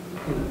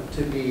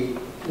to be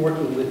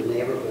working with the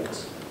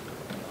neighborhoods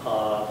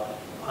on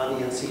the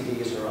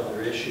NCDs or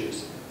other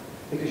issues.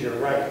 Because you're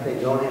right, they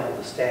don't have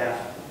the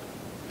staff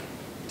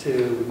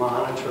to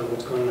monitor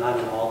what's going on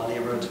in all the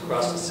neighborhoods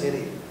across the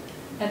city.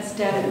 And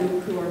staff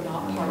who are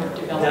not part of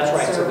development That's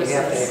right, so we services.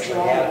 have to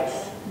actually have,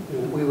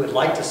 we would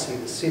like to see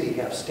the city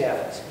have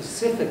staff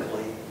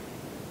specifically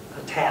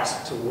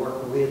tasked to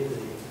work with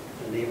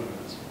the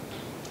neighborhoods.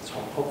 So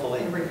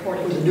hopefully, And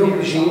reporting with to the new the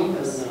regime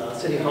office. in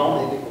City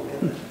Hall, maybe we'll get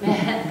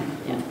there.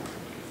 Yeah.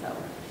 So.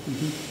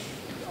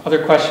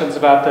 Other questions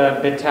about the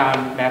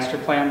Midtown Master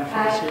Plan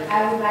for this year? I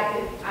would like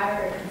to,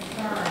 our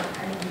concern,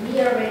 I mean, we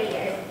already,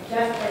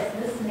 just as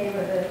this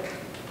neighborhood,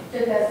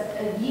 took us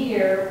a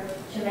year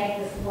to make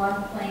this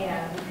one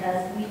plan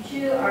because we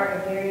too are a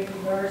very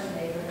diverse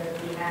neighborhood.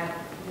 We have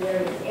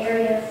various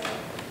areas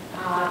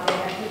that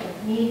have different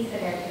needs,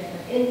 that have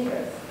different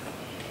interests.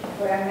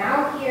 What I'm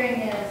now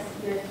hearing is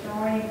you're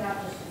throwing not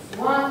just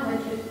one, but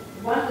just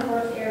one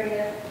diverse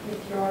area,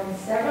 you're throwing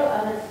several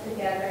others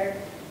together,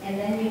 and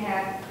then you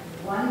have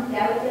one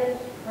delegate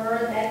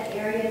per that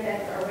area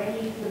that's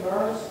already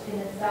diverse in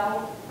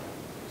itself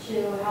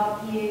to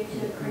help you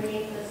to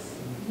create this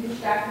huge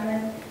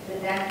document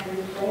that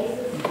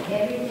replaces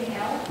everything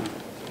else.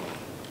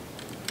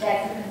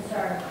 That's a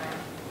concern of mine.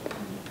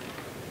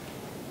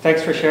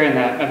 Thanks for sharing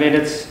that. I mean,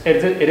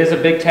 it is a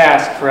big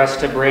task for us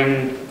to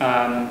bring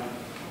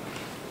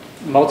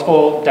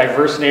multiple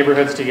diverse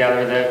neighborhoods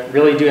together that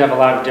really do have a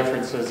lot of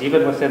differences,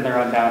 even within their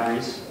own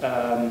boundaries,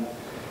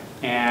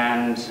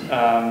 and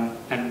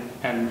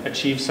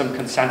achieve some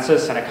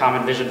consensus and a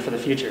common vision for the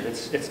future.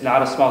 It's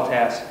not a small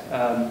task.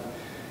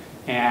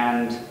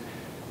 And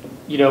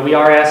you know, we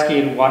are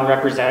asking one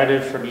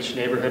representative from each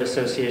neighborhood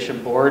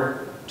association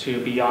board to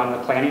be on the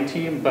planning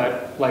team,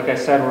 but like I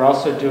said, we're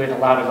also doing a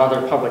lot of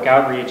other public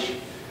outreach,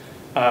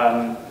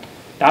 not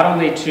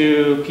only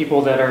to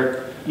people that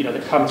are, you know,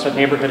 that come to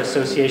neighborhood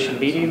association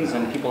meetings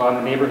and people on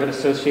the neighborhood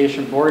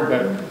association board,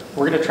 but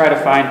we're going to try to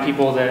find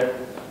people that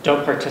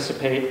don't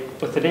participate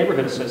with the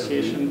neighborhood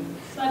association.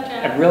 Such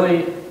And as,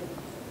 really,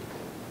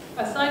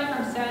 aside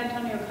from San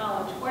Antonio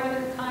College, what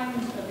other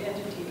kinds of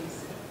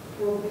entities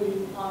will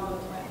be on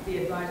the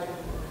advisory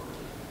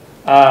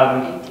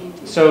board?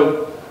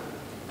 so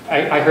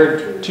I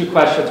heard two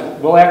questions.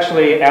 We'll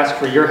actually ask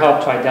for your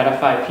help to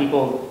identify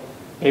people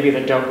maybe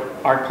that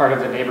aren't part of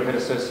the neighborhood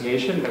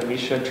association that we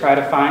should try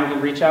to find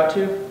and reach out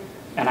to,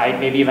 and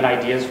maybe even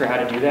ideas for how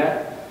to do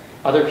that.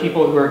 Other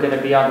people who are going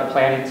to be on the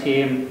planning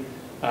team,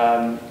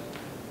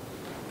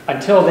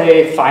 until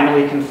they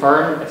finally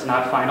confirm, it's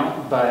not final,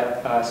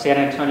 but San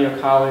Antonio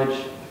College,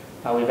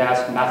 we've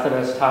asked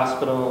Methodist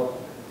Hospital,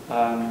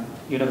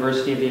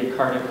 University of the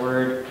Incarnate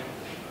Word,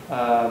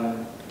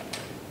 a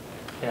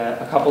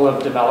couple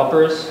of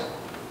developers,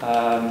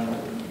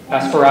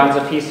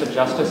 Esperanza Peace and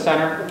Justice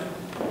Center,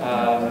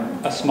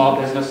 a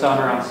small business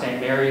owner on St.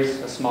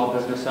 Mary's, a small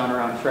business owner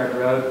on Fred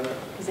Road.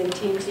 Is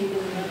AT&T going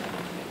to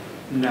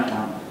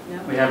No,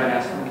 we haven't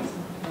asked them.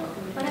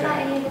 What about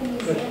any of the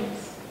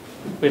museums?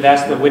 We've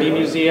asked the Whitty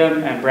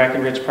Museum and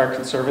Brackenridge Park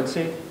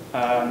Conservancy.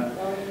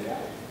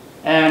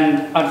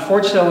 And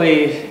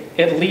unfortunately,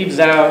 it leaves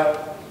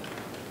out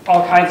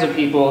all kinds of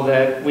people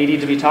that we need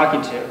to be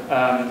talking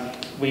to.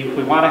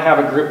 We want to have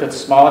a group that's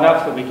small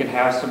enough that we can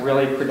have some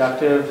really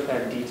productive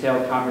and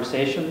detailed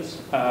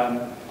conversations.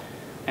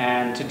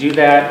 And to do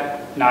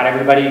that, not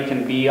everybody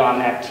can be on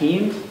that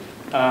team.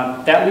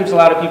 That leaves a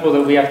lot of people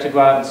that we have to go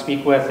out and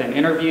speak with in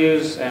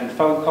interviews and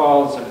phone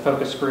calls and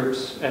focus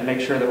groups and make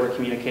sure that we're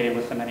communicating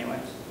with them anyway.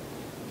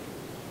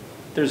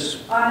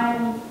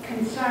 I'm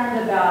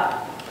concerned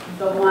about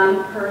the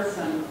one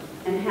person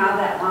and how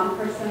that one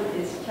person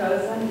is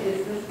chosen.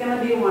 Is this going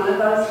to be one of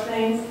those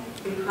things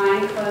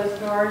behind closed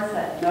doors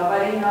that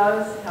nobody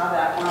knows how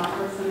that one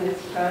person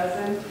is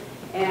chosen?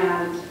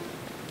 And,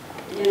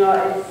 you know,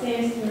 it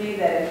seems to me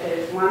that if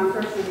there's one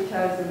person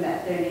chosen,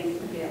 that there needs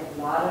to be a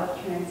lot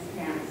of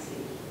transparency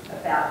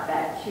about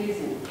that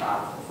choosing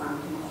process.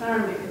 I'm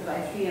concerned because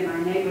I see in our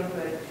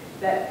neighborhood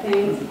that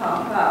things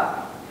pop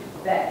up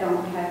that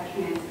don't have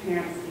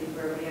transparency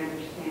where we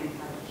understand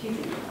how the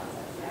choosing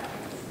process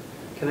happens.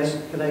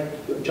 Can I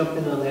jump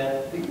in on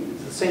that?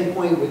 The same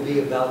point would be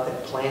about the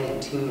planning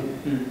team,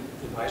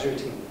 advisory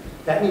team.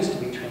 That needs to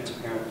be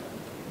transparent.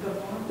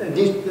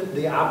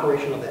 The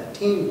operation of that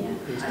team needs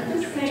to be I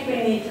transparent. just think we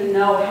need to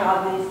know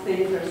how these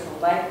things are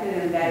selected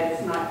and that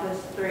it's not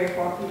just 3 or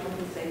 4 people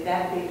who say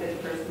that'd be a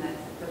good person,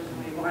 that's the person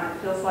we want. It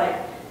feels like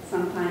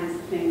sometimes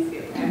things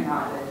get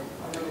ramrodded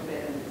a little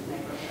bit in this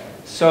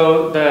neighborhood.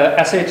 So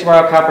the SA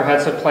Tomorrow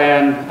Comprehensive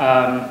Plan,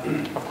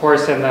 of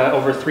course, in the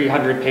over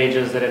 300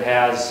 pages that it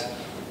has,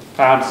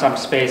 found some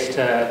space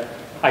to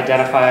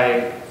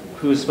identify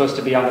who's supposed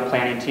to be on the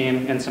planning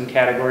team in some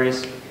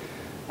categories.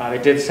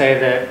 It did say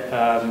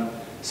that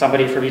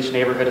somebody from each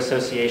neighborhood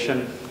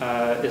association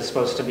is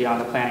supposed to be on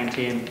the planning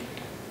team,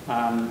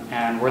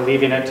 and we're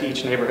leaving it to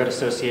each neighborhood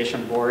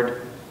association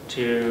board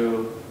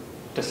to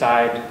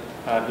decide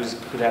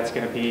who that's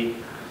going to be.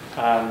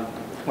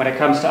 When it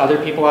comes to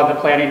other people on the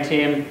planning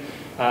team,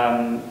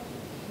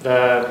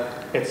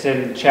 it's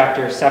in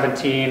chapter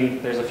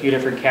 17. There's a few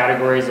different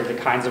categories of the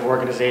kinds of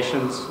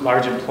organizations,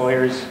 large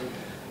employers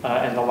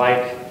and the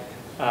like,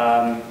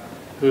 or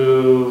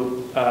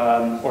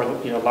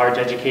large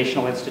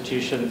educational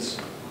institutions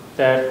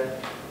that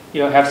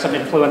have some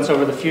influence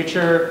over the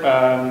future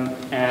and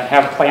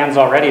have plans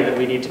already that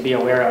we need to be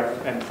aware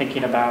of and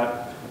thinking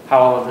about how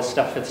all of this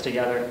stuff fits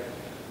together.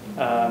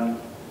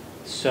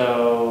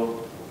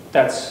 So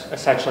that's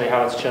essentially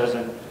how it's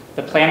chosen.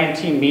 The planning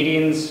team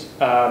meetings,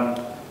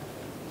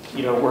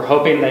 we're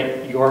hoping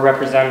that your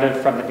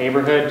representative from the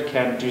neighborhood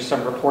can do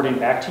some reporting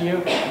back to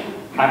you.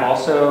 I'm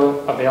also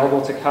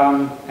available to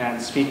come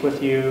and speak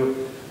with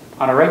you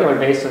on a regular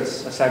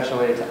basis,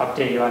 essentially, to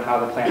update you on how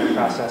the planning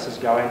process is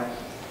going.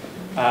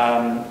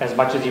 As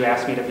much as you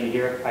ask me to be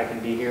here, I can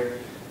be here.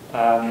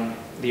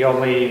 The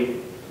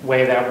only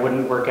way that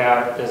wouldn't work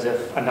out is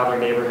if another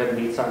neighborhood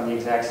meets on the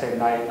exact same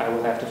night. I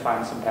will have to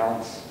find some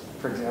balance,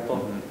 for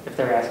example, if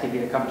they're asking me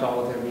to come to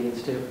all of their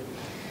meetings too.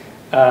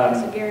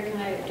 So Gary, can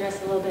I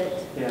address a little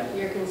bit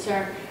your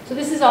concern? So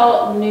this is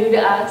all new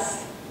to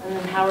us, and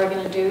then how we're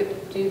going to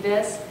do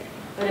this.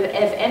 But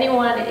if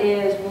anyone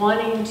is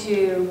wanting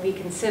to be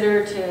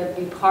considered to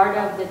be part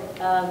of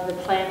the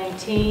planning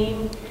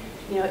team,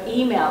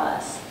 email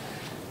us.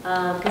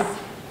 Because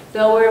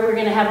though we're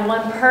going to have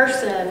one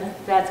person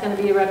that's going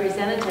to be a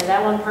representative,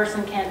 that one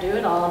person can't do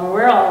it all. I mean,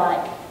 we're all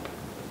like,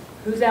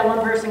 who's that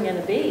one person going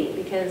to be?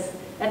 Because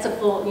that's a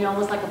full,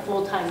 almost like a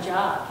full-time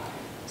job.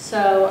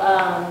 So,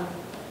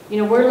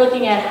 we're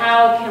looking at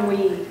how can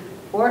we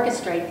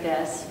orchestrate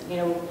this.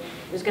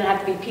 There's going to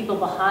have to be people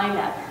behind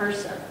that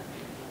person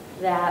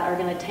that are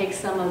going to take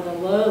some of the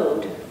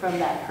load from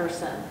that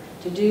person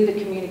to do the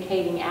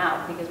communicating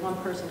out, because one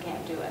person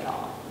can't do it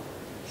all.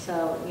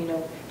 So,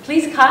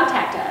 please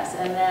contact us,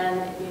 and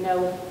then,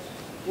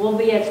 we'll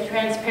be as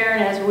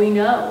transparent as we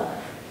know.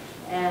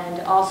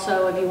 And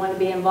also, if you want to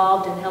be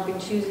involved in helping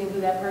choosing who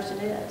that person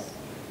is,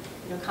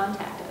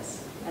 contact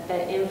us at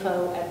the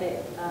info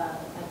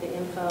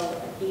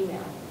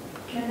email.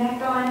 Can that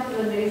go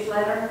into the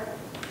newsletter?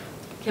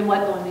 Can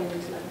what go into the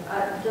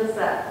newsletter? Just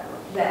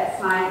that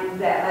sign,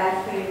 that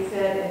last thing you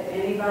said,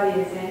 if anybody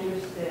is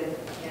interested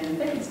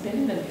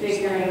in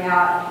figuring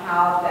out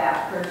how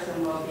that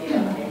person will be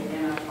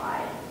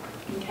identified.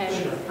 Okay.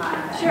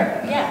 Sure,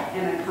 yeah.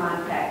 In a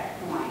contact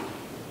point.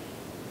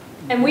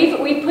 And we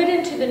put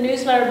into the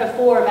newsletter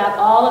before about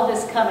all of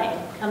this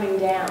coming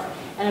down,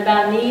 and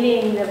about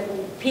needing the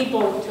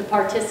people to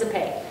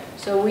participate.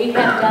 So we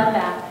have done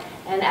that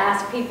and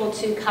asked people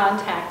to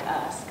contact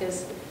us,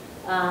 because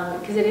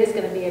it is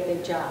going to be a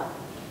big job.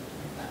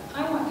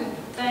 I want to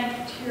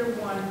thank Tier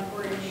 1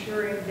 for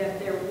ensuring that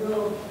there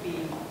will be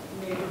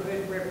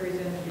neighborhood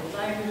representatives.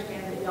 I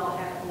understand that y'all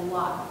have a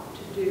lot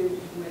to do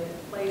with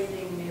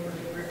placing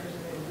neighborhood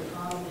representatives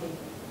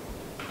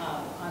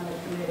on the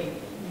committee,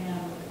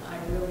 and I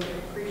really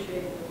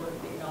appreciate the work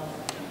that y'all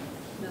have done.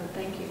 No,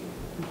 thank you.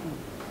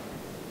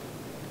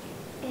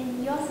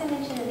 And you also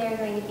mentioned that there are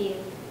going to be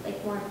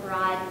more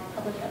broad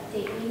public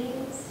update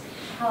meetings.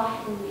 How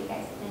often do you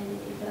guys plan to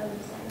do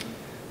those?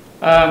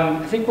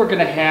 I think we're going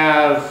to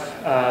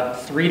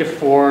have 3 to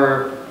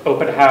 4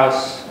 open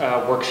house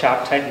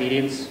workshop type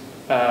meetings,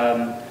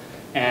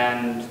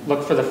 and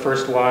look for the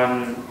first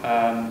one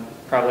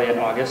probably in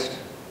August.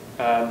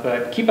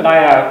 But keep an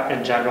eye out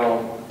in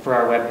general for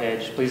our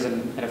webpage. Please,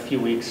 in a few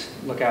weeks,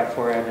 look out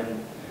for it,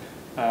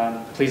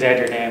 and please add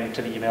your name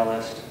to the email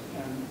list.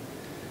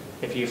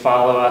 If you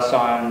follow us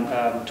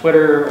on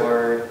Twitter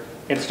or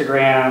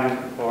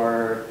Instagram,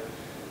 or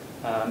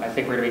I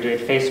think we're going to be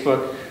doing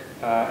Facebook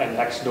and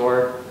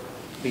Nextdoor.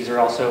 These are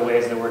also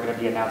ways that we're going to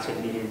be announcing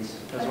meetings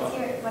as well.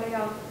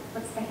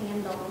 What's the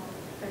handle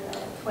for the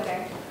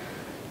Twitter?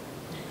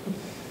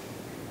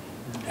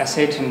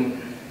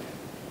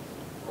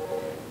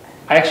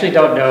 I actually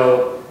don't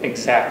know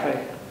exactly,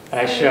 and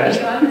I should. Are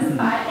you on the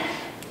spot?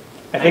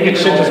 I think it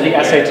should just be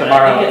SA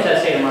Tomorrow. I think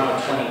it's SA Tomorrow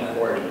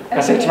 2040.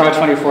 SA Tomorrow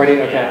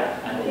 2040, okay.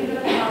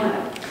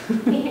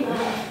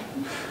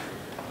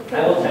 Yeah,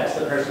 I will text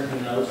the person who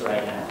knows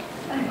right now.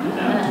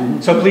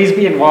 So please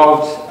be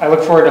involved. I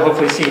look forward to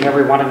hopefully seeing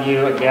every one of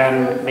you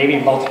again, maybe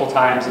multiple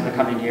times in the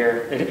coming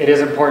year. It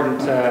is important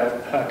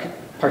to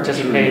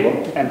participate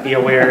and be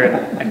aware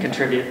and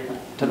contribute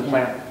to the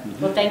plan.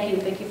 Well, thank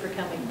you. Thank you for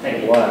coming.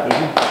 Thank you.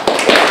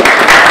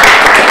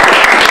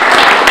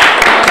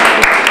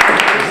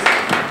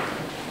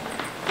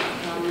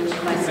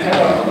 I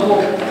have a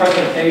little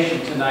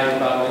presentation tonight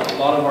about a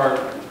lot of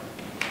our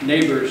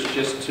neighbors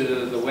just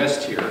to the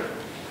west here.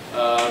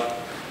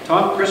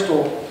 Tom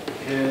Crystal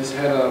has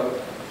had a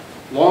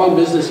long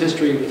business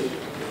history with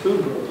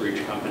food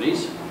brokerage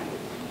companies,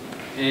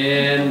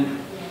 and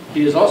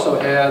he has also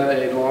had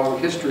a long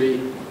history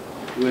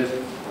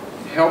with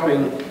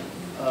helping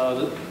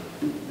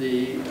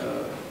the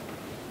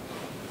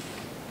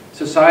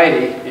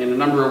society in a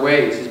number of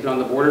ways. He's been on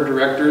the board of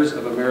directors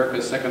of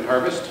America's Second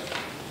Harvest.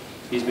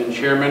 He's been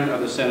chairman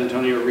of the San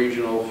Antonio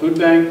Regional Food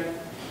Bank.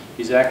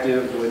 He's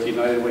active with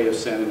United Way of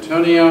San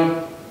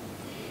Antonio.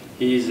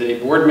 He's a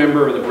board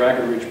member of the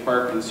Brackenridge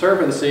Park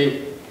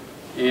Conservancy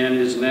and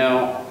is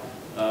now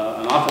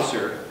an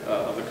officer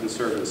of the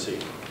Conservancy.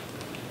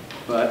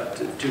 But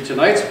to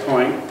tonight's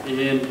point,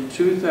 in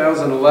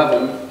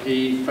 2011,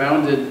 he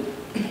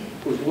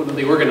was one of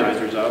the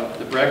organizers of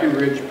the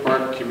Brackenridge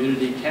Park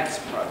Community Cats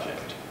Project.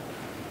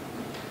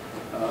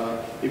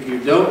 If you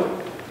don't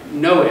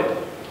know it,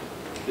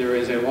 there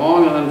is a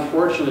long and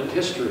unfortunate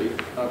history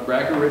of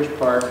Brackenridge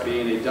Park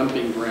being a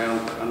dumping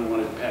ground for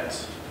unwanted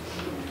pets.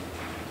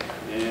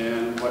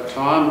 And what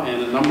Tom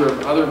and a number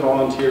of other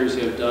volunteers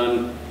have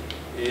done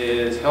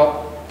is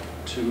help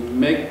to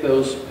make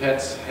those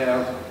pets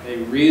have a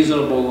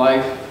reasonable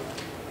life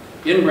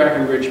in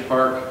Brackenridge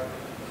Park,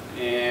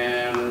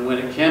 and when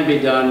it can be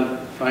done,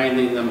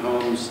 finding them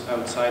homes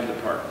outside the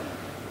park.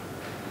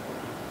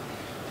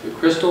 The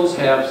Crystals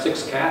have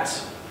 6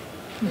 cats,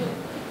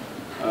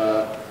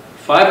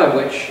 5 of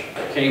which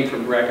came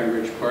from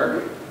Brackenridge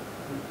Park.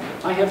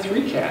 I have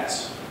 3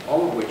 cats,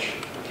 all of which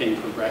came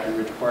from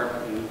Brackenridge Park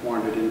and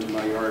wandered into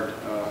my yard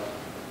a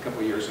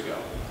couple years ago.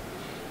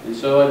 And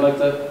so I'd like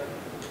to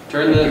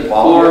turn the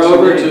floor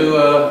over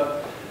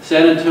to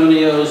San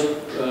Antonio's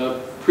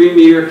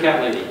premier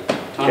cat lady,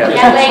 Tom Crystal.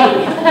 Cat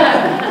lady.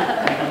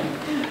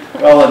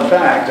 Well, in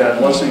fact,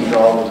 listening to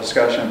all the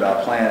discussion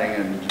about planning,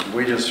 and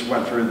we just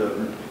went through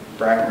the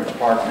Brackenridge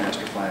Park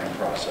Master Planning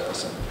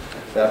Process, and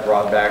that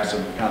brought back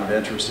some kind of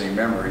interesting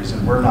memories,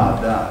 and we're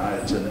not done.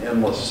 It's an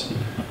endless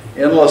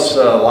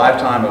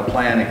lifetime of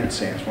planning, it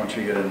seems, once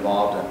you get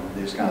involved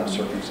in these kind of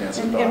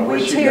circumstances. And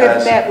we too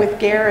have met with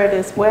Garrett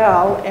as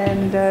well,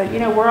 and you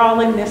know, we're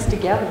all in this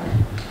together.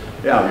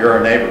 Yeah, you're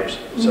our neighbors.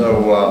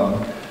 So,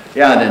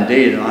 yeah, and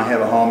indeed, and I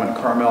have a home in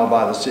Carmel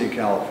by the Sea,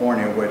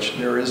 California, which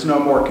there is no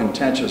more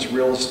contentious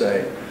real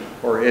estate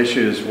or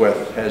issues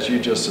with, as you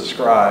just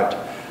described,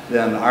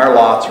 then our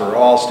lots are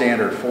all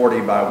standard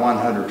 40 by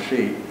 100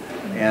 feet,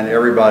 and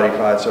everybody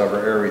fights over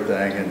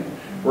everything. And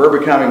we're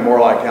becoming more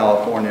like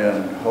California,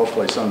 and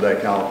hopefully someday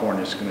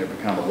California is going to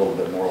become a little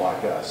bit more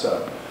like us.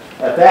 So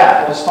at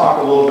that, let's talk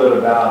a little bit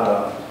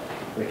about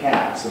the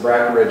cats, the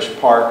Brackenridge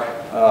Park.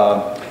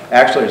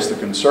 Actually, it's the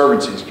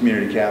Conservancy's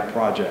Community Cat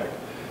Project.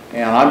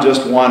 And I'm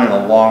just one in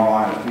a long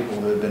line of people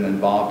that have been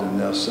involved in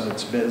this.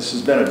 This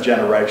has been a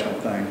generational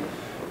thing.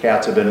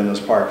 Cats have been in this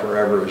park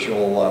forever, as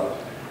you'll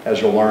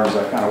learn as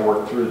I kind of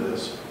work through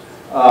this.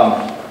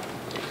 Let's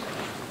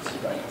see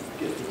if I can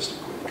get this to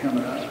quit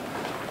coming up.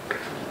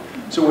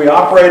 So we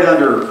operate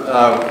under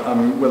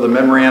with a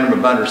memorandum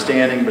of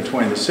understanding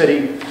between the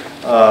city,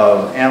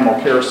 Animal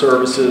Care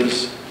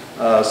Services,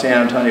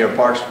 San Antonio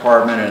Parks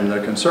Department, and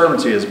the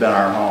Conservancy has been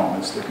our home.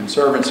 It's the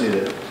Conservancy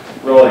that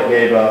really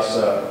gave us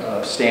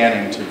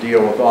standing to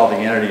deal with all the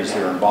entities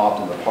that are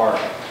involved in the park.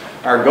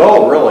 Our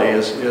goal really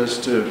is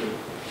to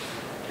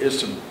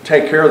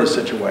take care of the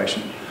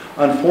situation.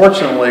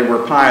 Unfortunately,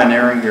 we're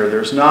pioneering here.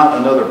 There's not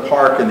another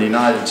park in the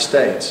United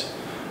States,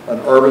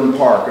 an urban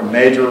park, a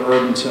major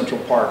urban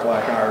central park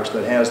like ours,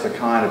 that has the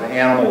kind of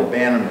animal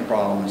abandonment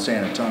problem that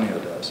San Antonio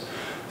does.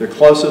 The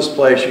closest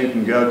place you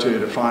can go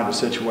to find a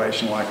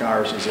situation like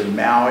ours is in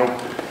Maui,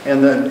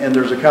 and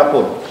there's a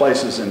couple of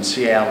places in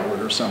Seattle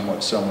that are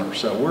somewhat similar.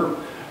 So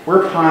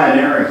we're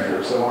pioneering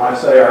here. So when I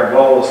say our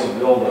goal is to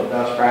build a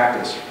best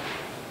practice,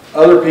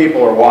 other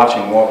people are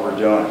watching what we're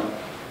doing.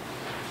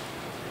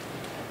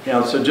 You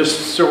know, so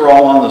just so we're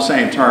all on the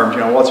same terms,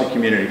 you know, what's a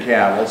community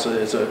cat? Well,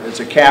 it's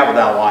a cat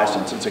without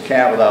license. It's a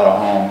cat without a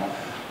home.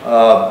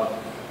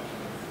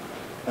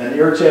 An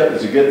ear tip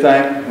is a good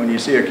thing. When you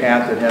see a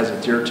cat that has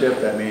its ear tip,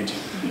 that means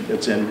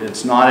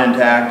it's not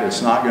intact,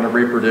 it's not going to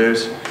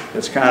reproduce.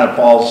 It's kind of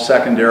falls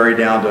secondary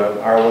down to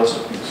our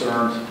list of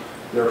concerns.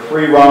 They're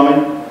free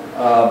roaming.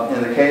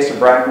 In the case of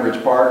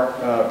Brackenridge Park,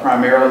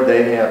 primarily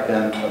they have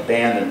been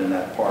abandoned in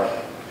that park.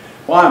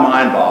 Why am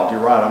I involved?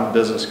 You're right, I'm a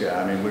business guy.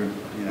 I mean,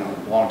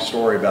 long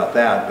story about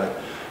that, but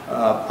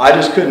I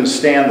just couldn't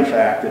stand the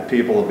fact that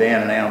people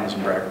abandon animals in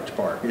Brackenridge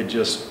Park. It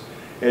just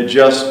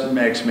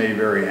makes me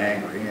very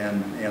angry,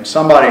 and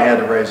somebody had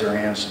to raise their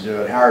hands to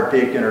do it. Howard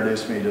Peak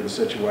introduced me to the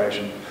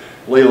situation.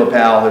 Lee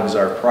LaPal, who was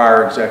our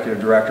prior executive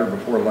director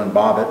before Lynn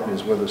Bobbitt,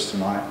 who's with us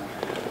tonight,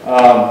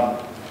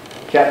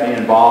 kept me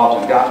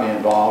involved and got me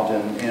involved,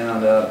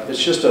 and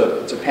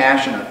it's a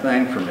passionate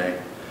thing for me.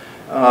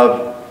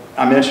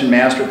 I mentioned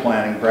master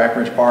planning.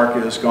 Brackenridge Park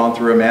has gone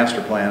through a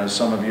master plan, as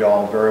some of you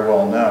all very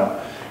well know.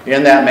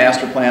 In that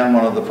master plan,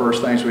 one of the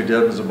first things we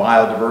did was a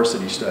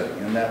biodiversity study.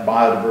 In that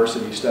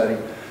biodiversity study,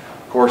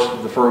 of course,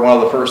 one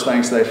of the first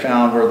things they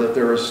found were that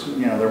there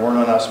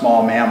weren't enough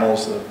small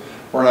mammals, there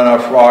weren't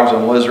enough frogs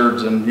and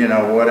lizards, and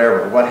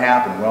whatever. What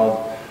happened?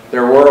 Well,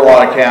 there were a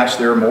lot of cats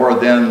there, more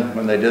then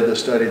when they did the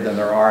study than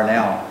there are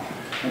now.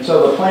 And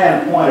so the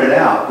plan pointed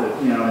out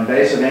that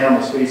invasive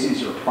animal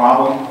species are a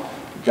problem.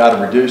 We've got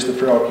to reduce the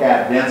feral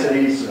cat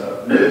densities,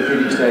 move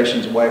feeding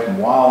stations away from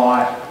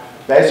wildlife,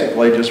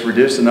 basically just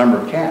reduce the number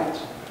of cats,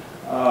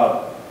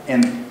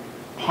 and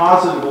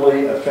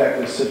positively affect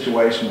this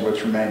situation,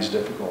 which remains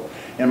difficult.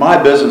 In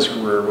my business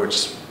career,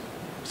 which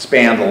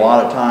spanned a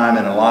lot of time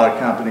in a lot of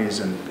companies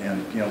and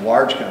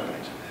large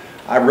companies,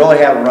 I really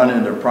haven't run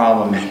into a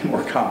problem any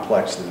more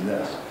complex than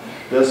this.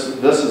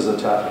 This is a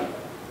toughie.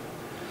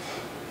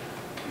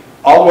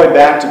 All the way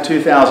back to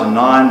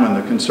 2009, when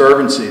the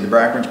Conservancy, the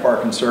Brackenridge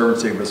Park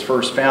Conservancy, was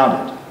first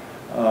founded.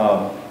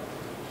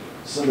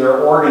 So their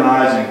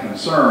organizing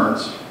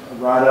concerns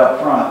right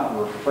up front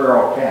were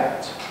feral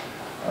cats.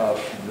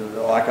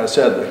 Like I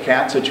said, the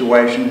cat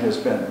situation has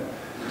been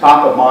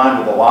top of mind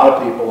with a lot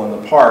of people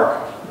in the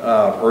park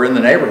or in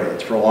the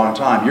neighborhoods for a long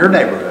time. Your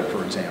neighborhood,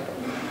 for example.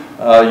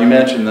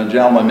 The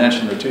gentleman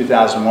mentioned the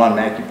 2001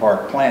 Mahncke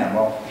Park plan.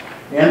 Well,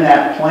 in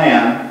that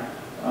plan,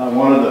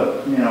 one of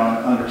the,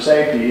 under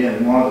safety,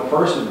 and the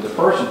first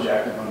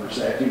objective under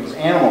safety was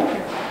animal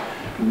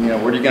care.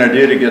 What are you going to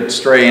do to get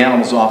stray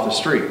animals off the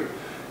street?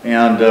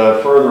 And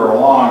further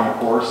along, of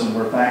course, and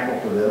we're thankful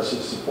for this,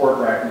 is support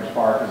Brackenridge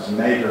Park as a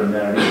major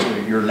amenity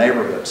to your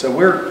neighborhood. So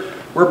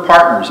we're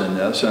partners in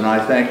this, and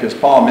I think, as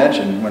Paul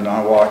mentioned when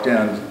I walked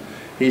in,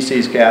 he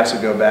sees cats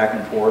that go back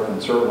and forth,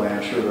 and certainly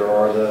I'm sure there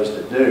are those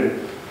that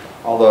do,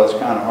 although it's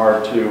kind of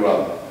hard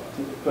to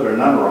put a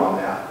number on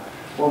that.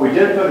 What we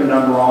did put a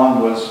number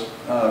on was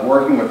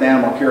working with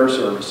animal care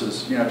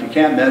services. If you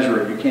can't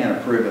measure it, you can't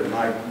improve it. And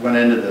I went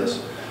into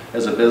this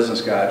as a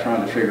business guy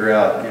trying to figure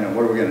out,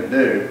 what are we going to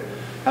do?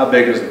 How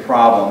big is the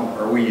problem?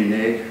 Are we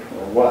unique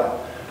or what?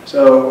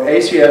 So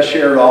ACS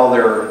shared all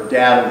their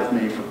data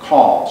with me for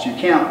calls. You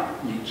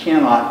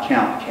cannot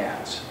count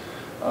cats,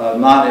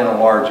 not in a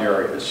large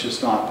area. It's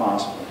just not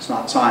possible. It's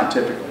not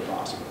scientifically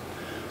possible.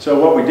 So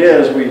what we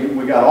did is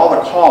we got all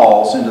the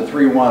calls into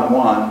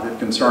 311 that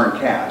concern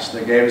cats.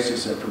 They gave us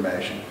this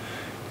information.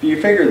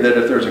 You figure that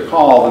if there's a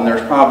call, then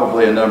there's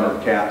probably a number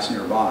of cats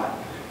nearby.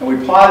 And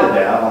we plotted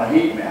that on a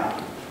heat map.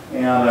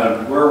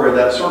 And where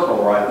that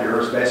circle right there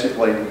is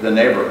basically the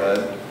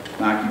neighborhood,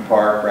 Mahncke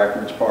Park,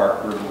 Brackenridge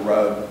Park, River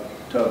Road,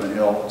 Tobin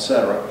Hill,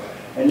 etc.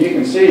 And you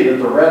can see that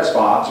the red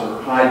spots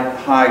are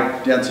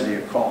high density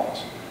of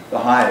calls, the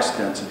highest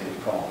density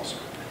of calls.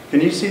 Can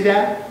you see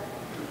that?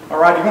 All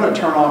right, you're going to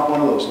turn off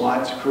one of those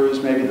lights,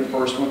 Cruz, maybe the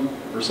first one,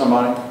 or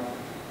somebody?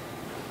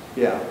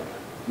 Yeah,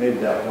 maybe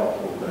that'll help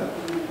a little bit.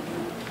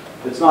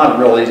 It's not a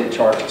real easy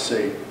chart to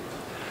see.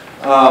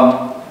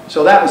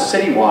 So that was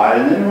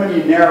citywide, and then when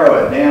you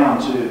narrow it down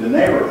to the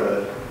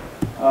neighborhood,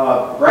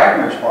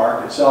 Brackenridge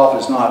Park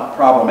itself is not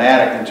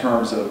problematic in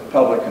terms of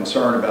public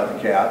concern about the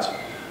cats.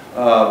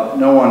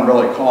 No one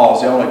really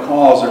calls. The only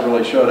calls that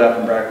really showed up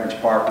in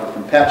Brackenridge Park were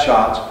from pet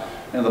shops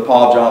and the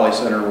Paul Jolly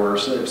Center, where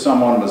if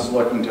someone was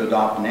looking to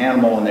adopt an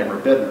animal and they were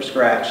bitten or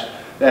scratched,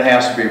 that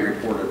has to be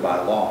reported by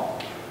law.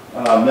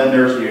 Then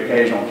there's the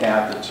occasional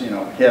cat that's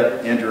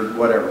hit, injured,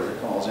 whatever it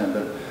calls in.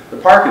 But the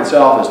park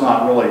itself has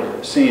not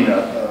really seen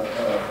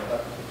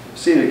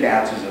the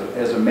cats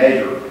as a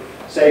major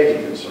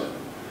safety concern.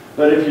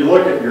 But if you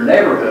look at your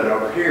neighborhood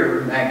over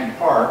here, Mahncke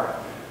Park,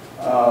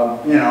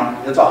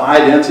 it's a high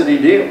density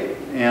deal.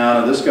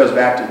 And this goes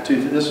back to,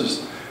 this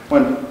is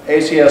when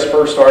ACS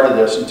first started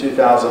this in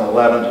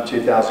 2011 to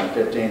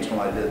 2015 is when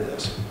I did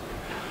this.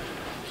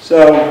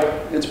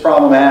 So it's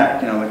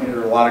problematic. There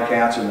are a lot of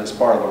cats in this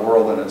part of the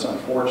world, and it's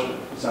unfortunate.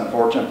 It's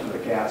unfortunate for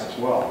the cats as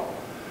well.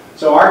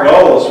 So our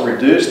goal is to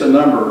reduce the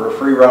number of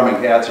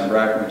free-roaming cats in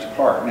Brackenridge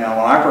Park. Now,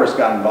 when I first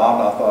got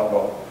involved, I thought,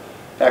 well,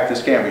 heck,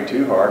 this can't be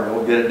too hard.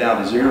 We'll get it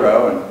down to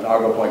 0, and I'll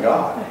go play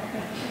God.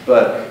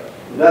 But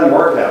it doesn't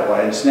work that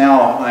way. It's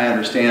now, I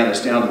understand,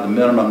 it's down to the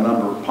minimum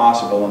number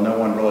possible, and no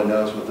one really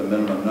knows what the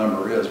minimum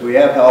number is. We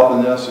have help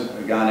in this.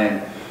 A guy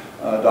named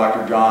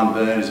Dr. John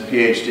Boone is a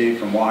PhD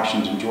from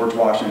George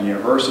Washington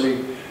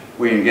University.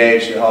 We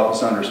engaged to help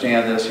us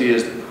understand this. He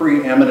is the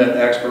preeminent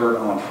expert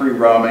on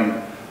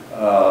free-roaming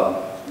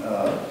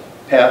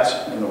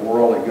pets in the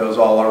world. It goes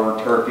all over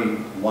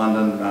Turkey,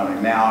 London,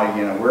 Maui,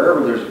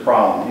 wherever there's a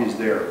problem, he's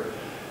there.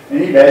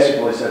 And he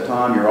basically said,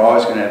 Tom, you're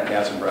always going to have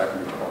cats in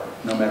Brackenridge Park,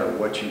 no matter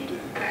what you do,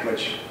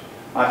 which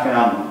I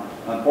found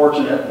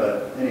unfortunate,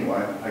 but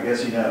anyway, I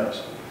guess he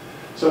knows.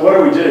 So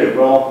what do?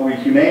 Well, we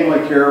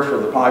humanely care for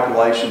the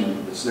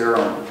population that's there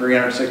on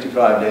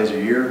 365 days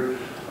a year.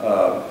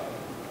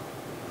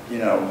 you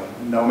know,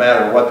 no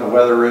matter what the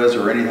weather is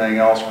or anything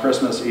else,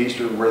 Christmas,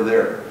 Easter, we're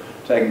there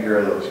taking care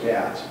of those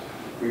cats.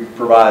 We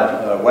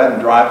provide wet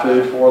and dry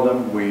food for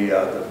them.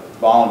 The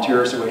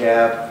volunteers that we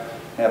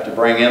have to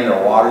bring in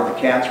their water. The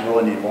cats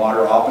really need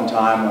water.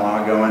 Oftentimes when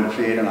I go in to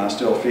feed, and I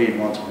still feed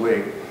once a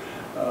week,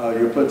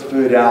 you put the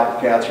food out,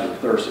 the cats are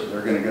thirsty.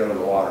 They're going to go to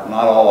the water.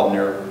 Not all of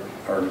them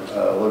are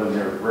living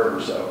near the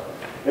river, so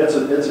it's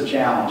a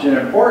challenge. And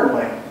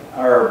importantly,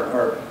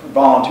 our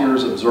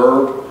volunteers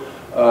observe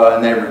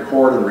and they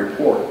record and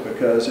report,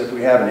 because if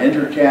we have an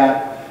injured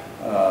cat,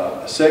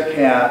 a sick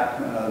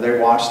cat, they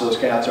watch those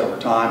cats over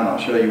time, and I'll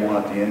show you one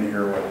at the end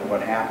here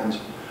what happens.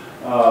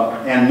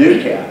 And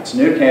new cats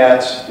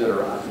that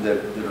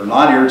are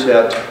not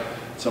ear-tipped.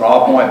 It's an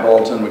all-point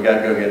bulletin. We've got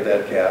to go get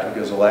that cat,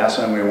 because the last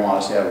thing we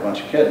want is to have a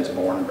bunch of kittens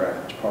born in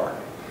Brackenridge Park.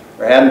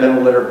 There hadn't been a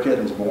litter of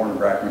kittens born in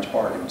Brackenridge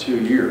Park in 2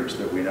 years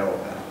that we know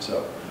about,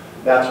 so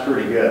that's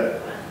pretty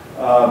good.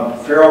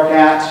 Feral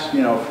cats,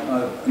 you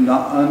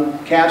know,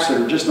 cats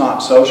that are just not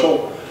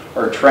social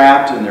are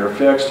trapped and they're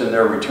fixed and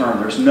they're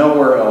returned. There's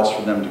nowhere else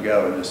for them to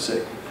go in this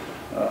city.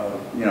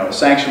 You know, a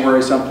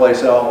sanctuary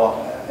someplace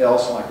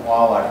else like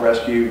wildlife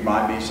rescue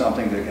might be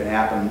something that could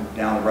happen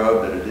down the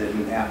road, but it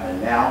didn't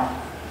happen now.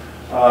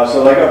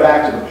 So they go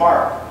back to the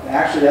park.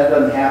 Actually, that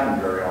doesn't happen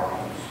very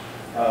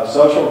often.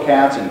 Social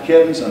cats and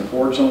kittens,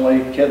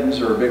 unfortunately, kittens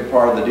are a big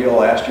part of the deal.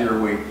 Last year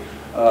we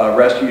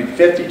rescued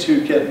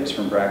 52 kittens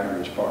from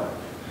Brackenridge Park.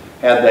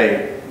 Had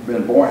they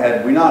been born,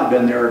 had we not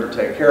been there to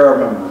take care of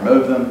them and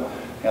remove them,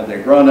 had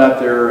they grown up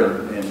there,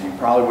 and you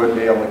probably wouldn't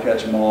be able to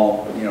catch them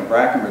all, but, you know,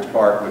 Brackenridge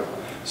Park would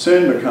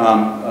soon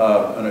become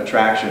an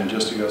attraction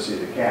just to go see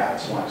the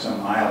cats, like some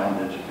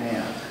island in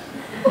Japan.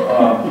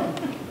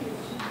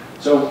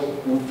 So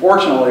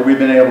fortunately, we've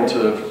been able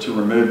to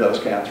remove those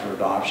cats for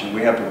adoption.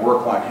 We have to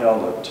work like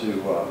hell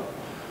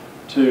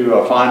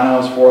to find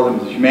homes for them.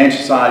 The Humane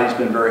Society's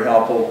been very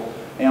helpful.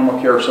 Animal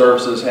Care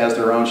Services has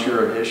their own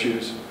share of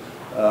issues.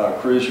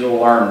 Cruz, you'll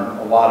learn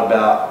a lot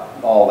about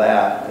all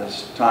that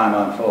as time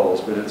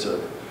unfolds, but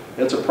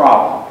it's a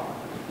problem.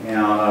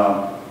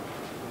 And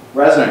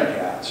resident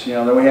cats, you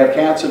know, then we have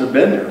cats that have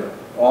been there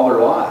all their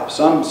lives.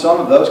 Some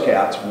of those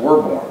cats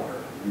were born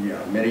there, you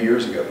know, many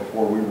years ago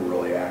before we were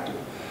really active.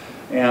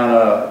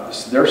 And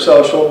they're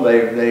social,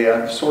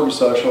 they sort of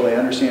social, they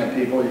understand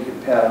people, you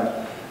can pet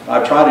them.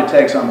 I've tried to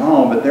take some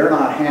home, but they're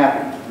not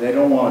happy. They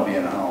don't want to be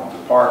in a home.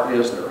 The park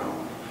is their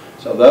home.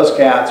 So those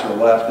cats are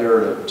left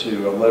there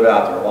to live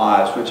out their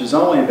lives, which is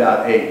only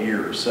about 8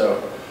 years.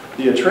 So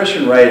the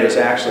attrition rate is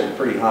actually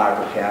pretty high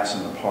for cats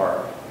in the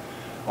park.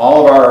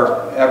 All of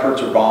our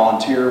efforts are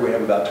volunteer. We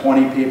have about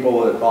 20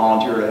 people that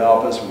volunteer to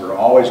help us. We're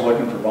always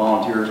looking for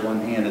volunteers.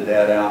 One handed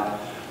that out.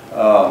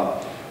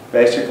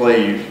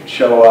 Basically, you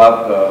show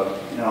up,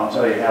 you know, I'll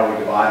tell you how we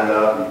divide it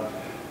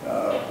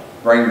up.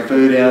 Bring your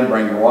food in,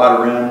 bring your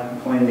water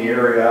in, clean the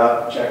area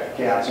up, check the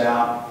cats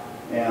out,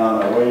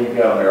 and away you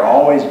go. They're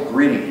always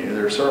greeting you.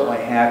 They're certainly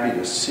happy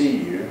to see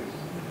you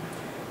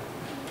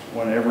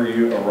whenever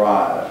you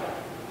arrive.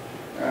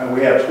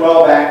 We have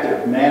 12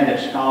 active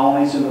managed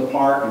colonies in the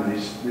park, and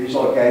these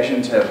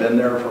locations have been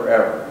there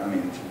forever. I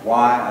mean,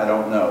 why, I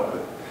don't know,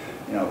 but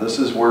you know, this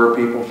is where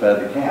people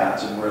fed the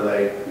cats and where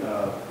they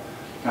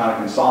kind of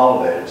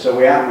consolidated. So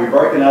we've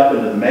broken up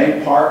into the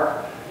main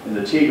park, in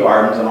the tea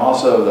gardens, and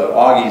also the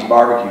Augie's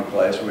barbecue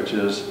place, which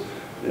is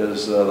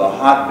the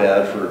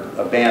hotbed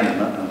for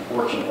abandonment,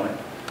 unfortunately.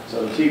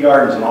 So the tea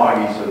gardens and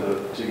Augie's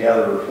are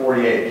together are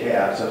 48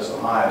 cats. That's the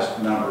highest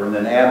number. And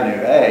then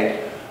Avenue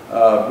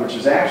A, which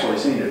has actually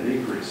seen a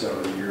decrease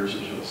over the years,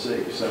 as you'll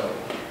see. So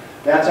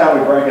that's how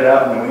we break it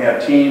up. And then we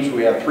have teams.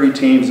 We have 3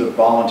 teams of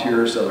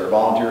volunteers. So there are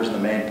volunteers in the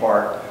main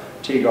park,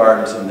 tea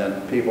gardens, and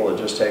then people that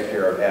just take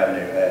care of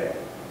Avenue A.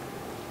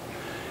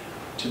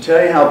 To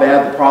tell you how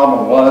bad the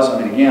problem was, I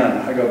mean, again,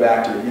 I go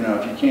back to, you know,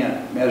 if you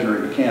can't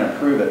measure it, you can't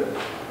improve it.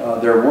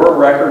 There were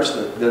records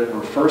that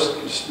were first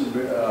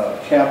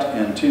kept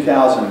in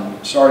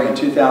 2000, starting in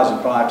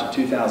 2005 to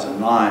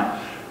 2009,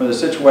 when the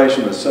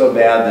situation was so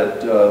bad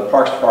that the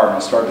Parks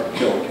Department started to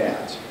kill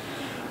cats.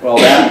 Well,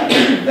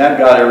 that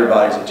got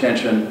everybody's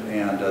attention,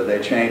 and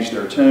they changed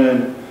their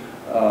tune,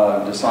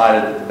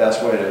 decided that the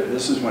best way to,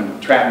 this is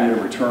when trap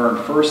neuter return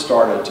first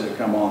started to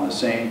come on the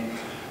scene.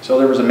 So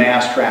there was a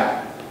mass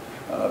trapping.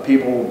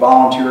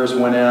 Volunteers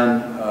went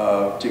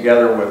in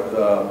together with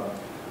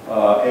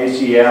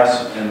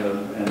ACS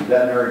and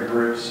veterinary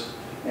groups,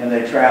 and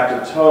they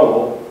trapped a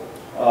total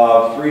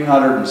of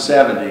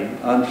 370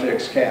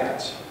 unfixed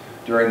cats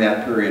during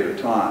that period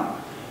of time.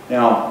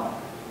 Now,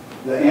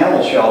 the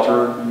animal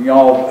shelter,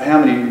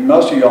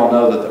 most of y'all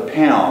know that the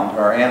Pound,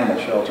 our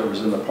animal shelter,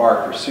 was in the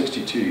park for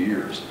 62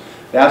 years.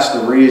 That's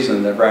the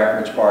reason that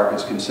Brackenridge Park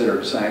is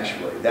considered a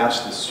sanctuary.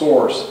 That's the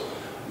source,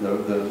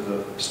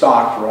 the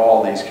stock for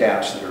all these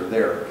cats that are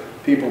there.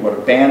 People would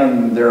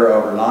abandon them there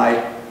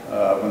overnight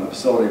when the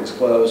facility was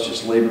closed,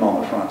 just leave them on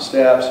the front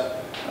steps.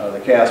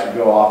 The cats would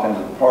go off into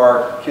the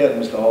park,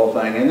 kittens, the whole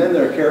thing, and then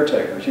they're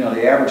caretakers. You know,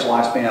 the average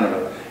lifespan of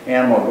an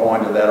animal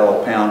going to that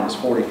old Pound was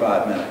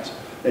 45 minutes.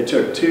 They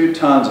took 2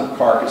 tons of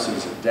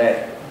carcasses a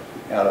day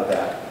out of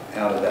that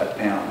out of that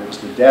pound. It was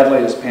the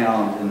deadliest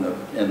pound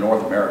in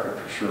North America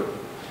for sure.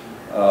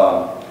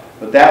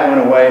 But that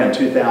went away in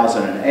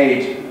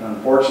 2008.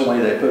 Unfortunately,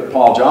 they put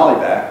Paul Jolly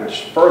back,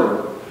 which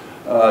further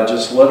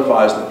just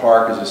solidifies the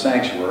park as a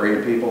sanctuary,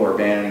 and people are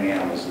abandoning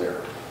animals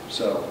there.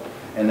 So,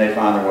 and they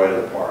find their way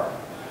to the park.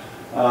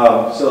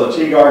 So the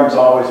tea garden's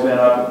always been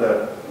up at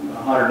the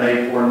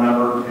 184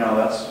 number. You know,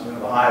 that's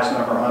the highest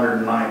number,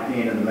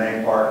 119 in the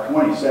main park,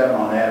 27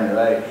 on Avenue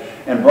A.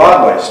 And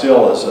Broadway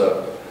still is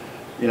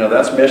you know,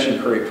 that's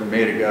Mission Creek for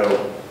me to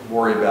go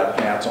worry about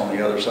cats on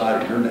the other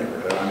side of your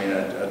neighborhood. I mean,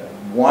 I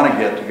want to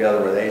get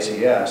together with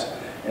ACS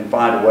and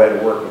find a way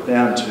to work with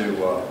them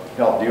to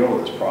help deal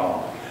with this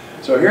problem.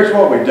 So here's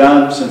what we've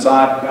done since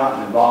I've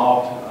gotten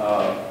involved.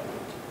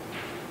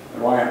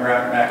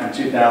 Back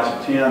in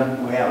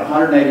 2010, we had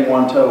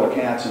 181 total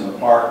cats in the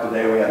park.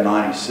 Today we have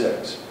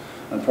 96.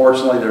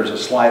 Unfortunately, there's a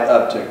slight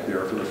uptick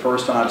there. For the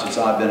first time since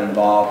I've been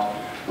involved,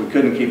 we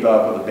couldn't keep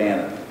up with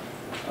abandonment.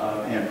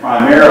 And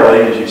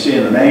primarily, as you see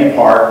in the main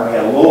park, we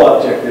had a little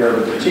uptick there,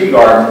 but the tea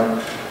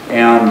garden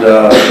and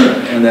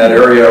that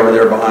area over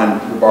there behind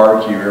the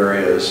barbecue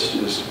area is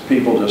just,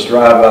 people just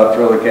drive up,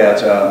 throw the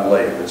cats out and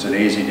leave. It's an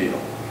easy deal.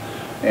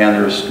 And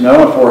there's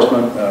no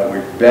enforcement. We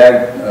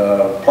begged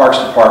Parks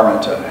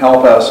Department to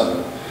help us,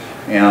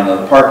 and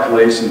the park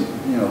police, and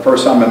you know, the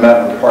first time I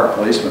met with the park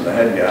policeman, the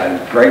head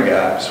guy, great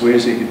guy, sweet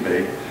as he could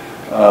be,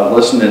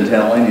 listened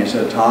intently, and he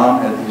said,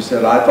 Tom, and he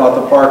said, I thought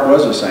the park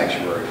was a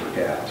sanctuary for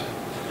cats.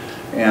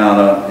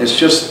 And it's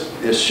just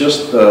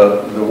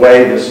the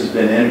way this has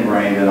been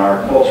ingrained in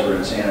our culture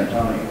in San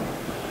Antonio.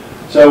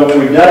 So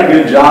we've done a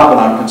good job, and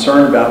I'm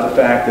concerned about the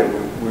fact that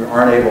we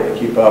aren't able to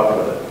keep up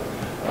with it.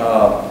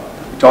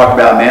 We talked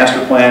about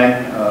master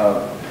planning.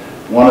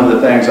 One of the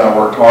things I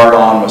worked hard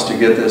on was to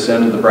get this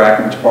into the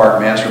Brackenridge Park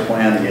Master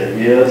Plan. It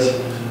is.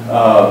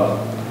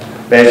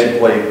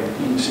 Basically, let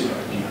me see if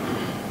I can.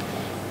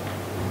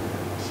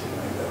 See if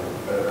I make that a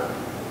little better.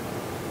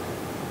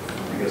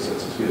 I guess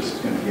that's as good as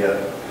it's going to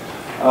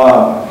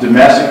get.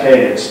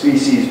 Domesticated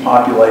species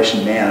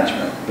population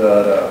management.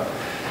 But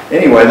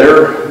anyway,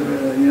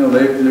 you know,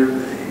 they're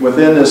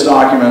within this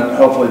document.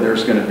 Hopefully,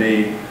 there's going to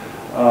be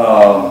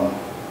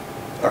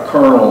a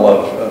kernel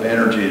of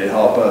energy to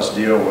help us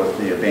deal with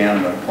the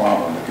abandonment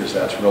problem, because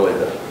that's really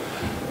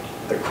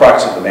the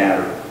crux of the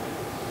matter.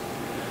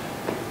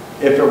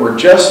 If it were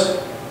just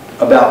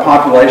about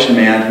population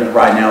management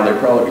right now, there'd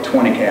probably be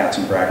 20 cats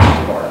in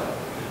Brackenridge Park.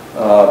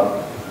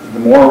 The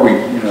more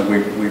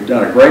we've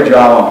done a great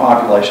job on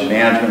population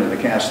management of the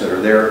cats that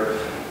are there,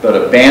 but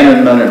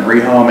abandonment and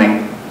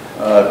rehoming,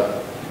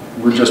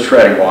 we're just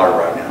treading water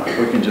right now. If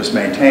we can just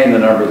maintain the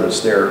number that's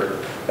there,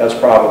 that's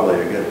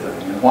probably a good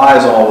thing. And why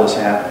is all this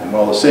happening?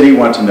 Well, the city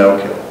went to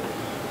no-kill.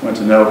 Went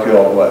to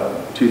no-kill,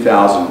 what,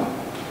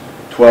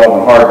 2012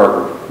 when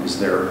Hardberger was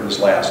there, his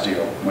last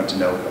deal, went to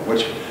no-kill,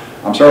 which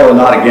I'm certainly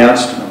not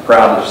against. I'm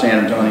proud of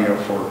San Antonio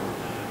for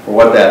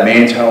what that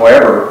means.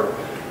 However,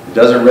 it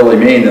doesn't really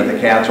mean that the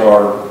cats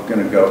are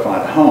going to go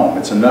find a home.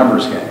 It's a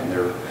numbers game.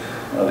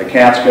 The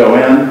cats go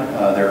in,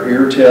 they're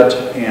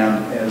ear-tipped,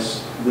 and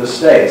as this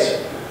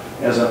states,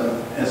 as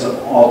an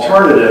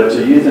alternative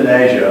to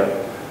euthanasia,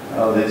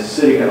 the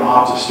city can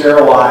opt to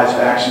sterilize,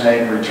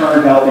 vaccinate, and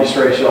return healthy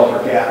stray shelter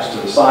cats to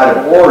the site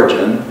of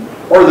origin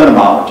or the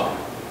nomology.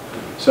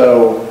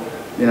 So,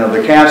 you know,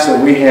 the cats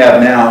that we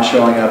have now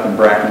showing up in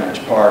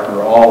Brackenridge Park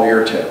are all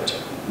ear-tipped,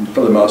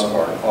 for the most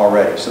part,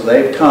 already. So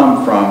they've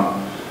come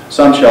from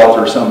some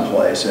shelter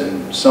someplace,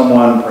 and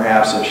someone,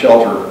 perhaps a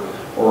shelter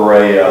or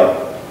a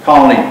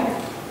colony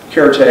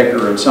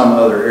caretaker in some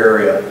other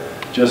area,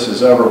 just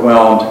is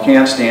overwhelmed,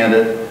 can't stand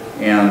it,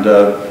 and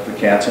the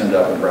cats end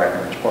up in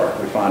Brackenridge Park.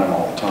 We find them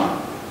all the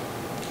time.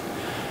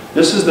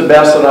 This is the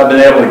best that I've been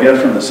able to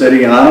get from the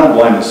city, and I don't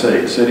blame the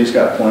city. The city's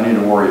got plenty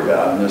to worry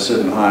about, and this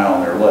isn't high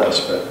on their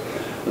list. But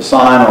the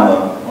sign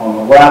on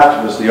the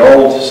left was the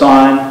old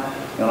sign,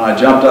 and I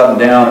jumped up and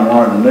down and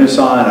wanted a new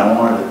sign. I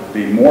wanted it to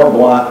be more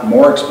blunt,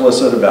 more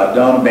explicit about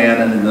don't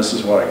abandon, and this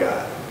is what I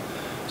got.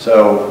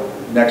 So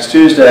next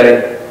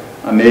Tuesday,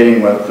 I'm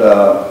meeting with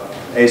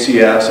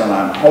ACS, and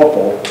I'm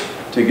hopeful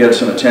to get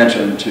some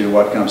attention to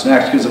what comes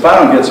next. Because if I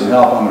don't get some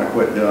help, I'm going to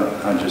quit doing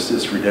it.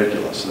 It's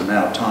ridiculous, the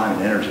amount of time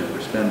and energy that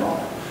we spend on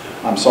it.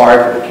 I'm sorry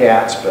for the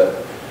cats,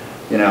 but,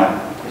 you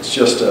know, it's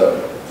just,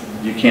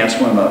 you can't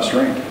swim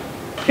upstream.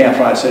 Can't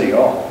find City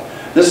Hall.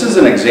 This is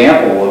an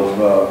example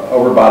of,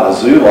 over by the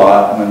zoo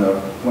lot,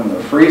 when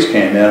the freeze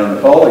came in and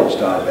the foliage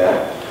died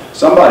back,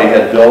 somebody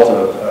had built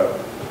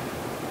a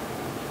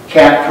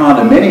cat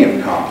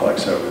condominium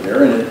complex over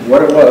there, and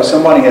what it was,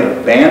 somebody had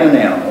abandoned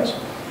animals,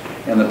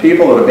 and the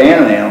people that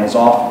abandon animals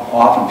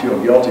often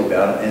feel guilty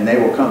about it, and they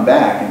will come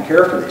back and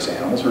care for these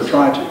animals, or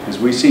try to, because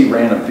we see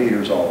random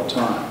feeders all the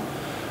time.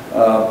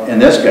 And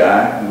this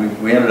guy,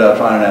 we ended up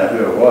finding out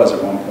who it was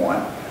at one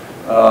point,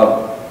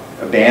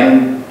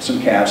 abandoned some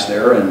cats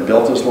there and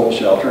built this little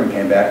shelter and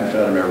came back and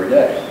fed them every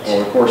day.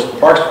 Well, of course, the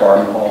Parks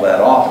Department hauled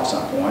that off at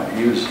some point.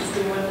 He was,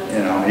 you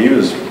know, he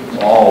was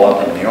all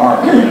up in the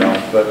army, you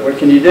know, but what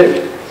can you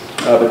do?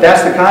 But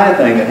that's the kind of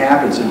thing that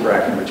happens in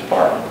Brackenridge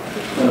Park.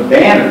 And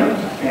abandonment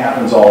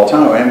happens all the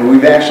time. And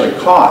we've actually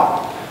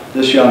caught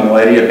this young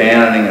lady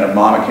abandoning a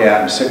mama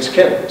cat and 6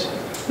 kittens.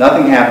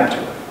 Nothing happened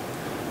to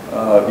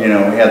her. You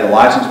know, we had the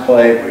license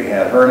plate, we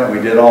had her in it,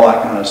 we did all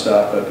that kind of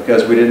stuff, but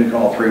because we didn't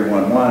call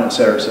 311, et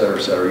cetera, et cetera,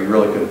 et cetera, you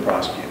really couldn't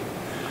prosecute.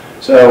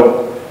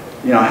 So,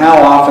 you know,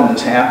 how often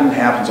this happens?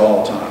 Happens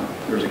all the time.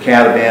 There's a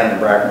cat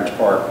abandoned in Brackenridge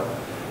Park.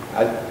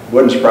 It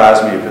wouldn't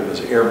surprise me if it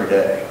was every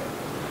day.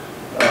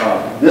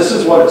 This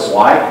is what it's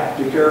like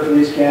to care for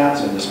these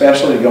cats, and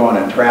especially to go in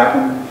and trap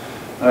them.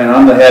 I mean,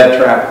 I'm the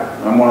head trapper.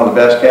 I'm one of the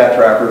best cat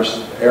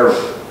trappers ever.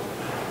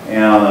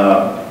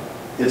 And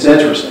it's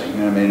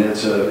interesting. I mean,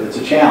 it's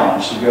a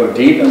challenge to go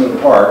deep into the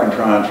park and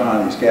try and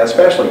find these cats,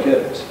 especially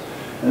kittens.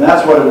 And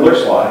that's what it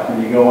looks like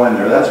when you go in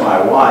there. That's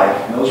my wife,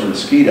 and those are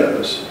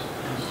mosquitoes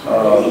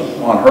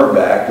on her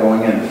back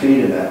going in to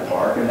feed in that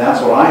park. And that's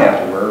what I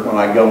have to wear when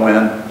I go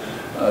in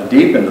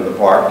deep into the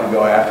park to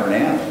go after an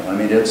animal. I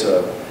mean,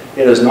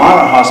 it is not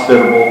a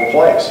hospitable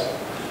place.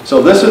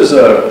 So this is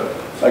a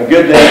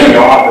good day in the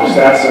office.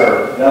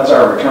 That's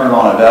our return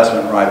on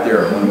investment right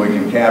there when we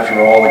can capture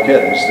all the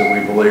kittens that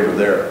we believe are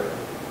there.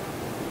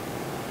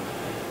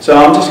 So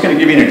I'm just going to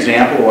give you an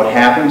example of what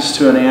happens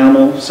to an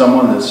animal.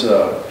 Someone that's,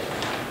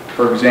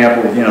 for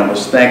example, you know,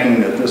 was thinking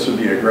that this would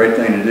be a great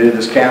thing to do.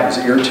 This cat was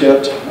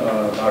ear-tipped.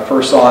 I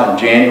first saw it in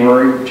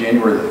January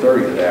the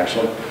 30th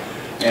actually.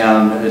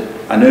 And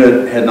I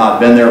knew it had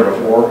not been there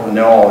before. I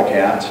know all the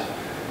cats.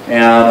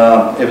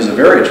 And it was a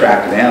very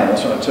attractive animal,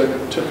 so I took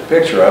a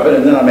picture of it,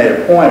 and then I made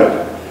a point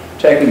of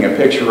taking a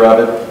picture of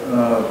it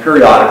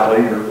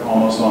periodically, or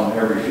almost on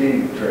every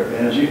feeding trip.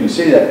 And as you can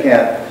see, that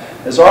cat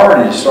has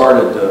already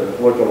started to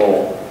look a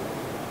little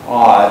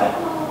odd.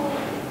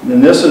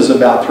 And this is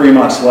about 3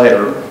 months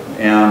later,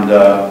 and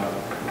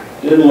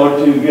didn't look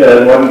too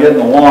good. It wasn't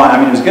getting along. I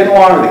mean, it was getting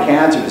along with the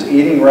cats. It was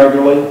eating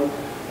regularly,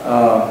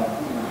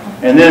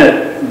 and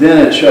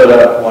then it showed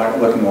up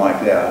looking like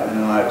that.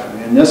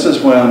 And this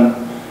is when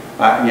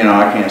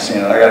I can't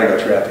stand it. I got to go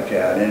trap the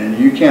cat. And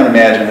you can't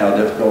imagine how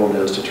difficult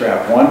it is to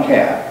trap one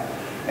cat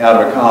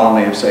out of a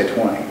colony of, say,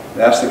 20.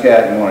 That's the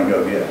cat you want to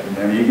go get.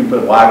 I mean, you can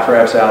put live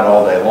traps out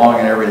all day long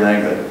and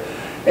everything, but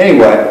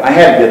anyway, I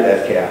had to get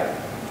that cat.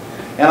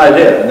 And I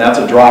did, and that's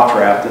a drop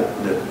trap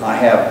that I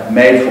have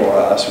made for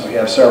us. We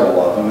have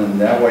several of them, and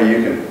that way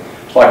you can,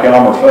 it's like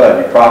Elmer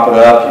Fudd. You prop it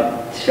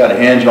up, you've got a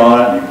hinge on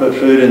it, and you put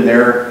food in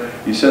there.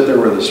 You sit there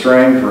with a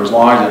string for as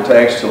long as it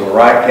takes till the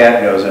right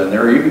cat goes in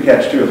there. You can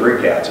catch 2 or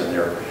 3 cats in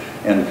there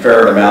and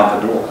ferret them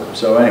out the door.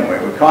 So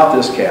anyway, we caught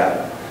this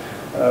cat.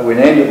 We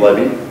named it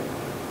Libby.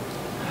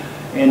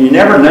 And you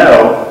never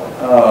know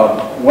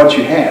what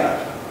you have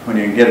when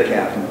you get a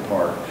cat from the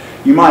park.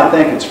 You might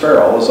think it's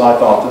feral, as I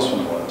thought this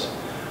one was.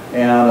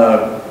 And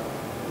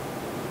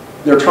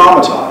they're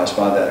traumatized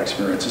by that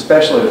experience,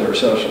 especially if they're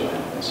social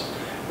animals.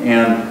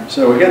 And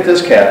so we get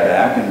this cat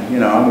back, and you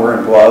know, I'm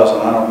wearing gloves,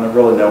 and I don't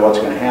really know what's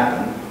going to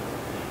happen.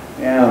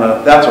 And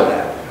that's what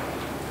happened.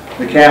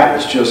 The cat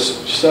was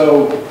just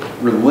so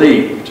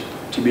relieved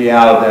to be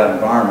out of that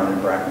environment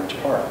in Brackenridge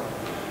Park.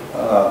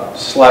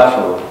 Slept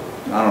for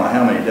I don't know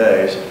how many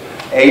days,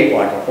 ate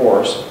like a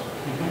horse.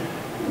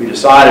 We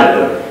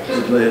decided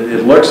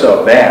it looked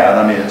so bad.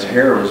 I mean, its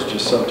hair was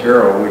just so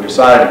terrible. We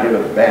decided to give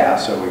it a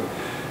bath, so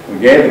we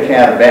gave the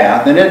cat a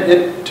bath, and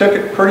it took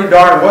it pretty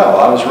darn well.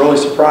 I was really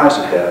surprised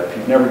at that. If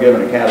you've never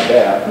given a cat a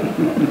bath,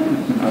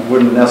 I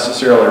wouldn't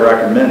necessarily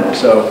recommend it.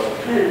 So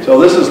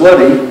this is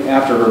Libby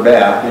after her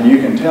bath, and you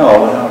can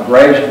tell how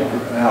gratified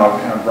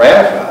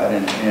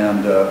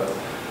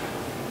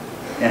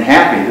and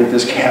happy that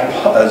this cat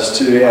was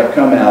to have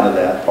come out of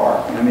that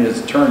park. I mean,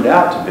 it's turned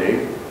out to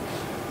be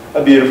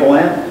a beautiful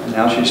animal.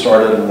 Now she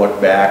started to look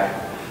back,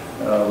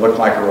 look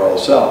like her old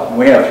self. And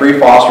we have 3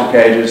 foster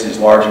cages, these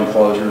large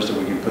enclosures that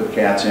we can put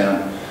cats in.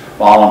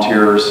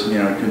 Volunteers, you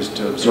know, just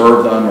to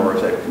observe them, or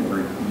if they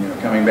were, you know,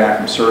 coming back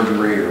from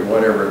surgery or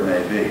whatever it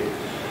may be.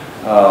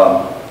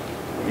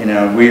 You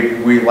know,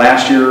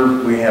 last year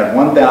we had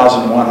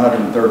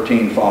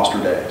 1,113 foster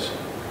days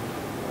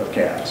of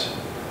cats.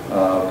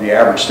 The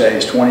average stay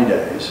is 20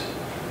 days.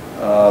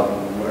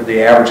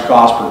 The average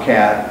cost per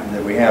cat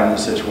that we have in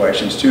this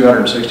situation is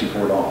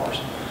 $264.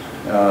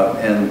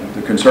 And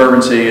the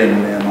Conservancy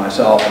and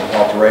myself have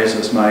helped raise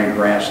this money,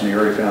 grants from the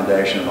Erie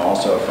Foundation, and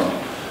also from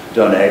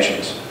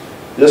donations.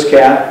 This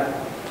cat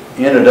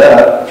ended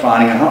up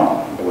finding a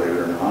home, believe it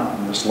or not.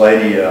 And this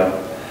lady,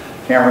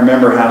 can't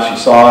remember how she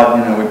saw it.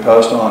 You know, we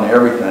post on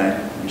everything.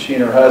 And she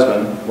and her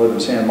husband live in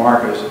San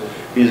Marcos.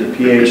 He's a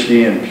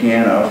PhD in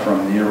piano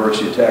from the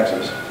University of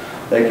Texas.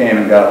 They came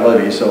and got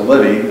Libby, so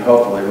Libby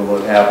hopefully will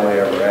live happily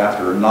ever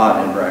after,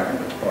 not in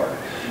Brackenridge Park.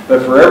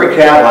 But for every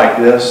cat like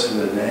this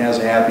that has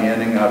a happy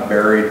ending, I've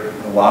buried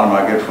a lot of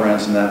my good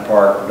friends in that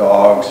park,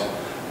 dogs,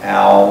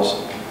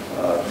 owls.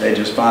 They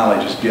just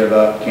finally just give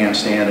up, can't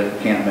stand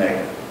it, can't make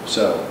it.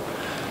 So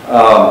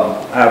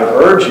I would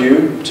urge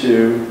you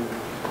to,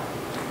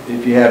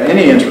 if you have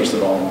any interest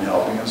at all in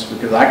helping us,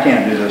 because I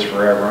can't do this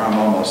forever. I'm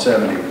almost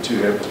 70 with 2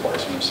 hip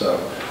replacements, so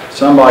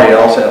somebody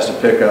else has to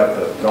pick up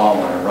the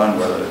gauntlet and run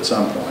with it at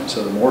some point.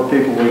 So the more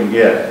people we can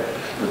get,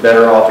 the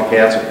better off the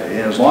cats will be.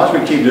 And as long as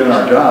we keep doing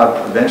our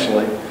job,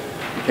 eventually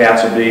the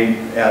cats will be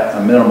at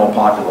a minimal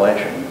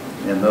population,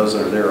 and those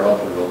that are there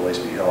hopefully will at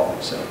least be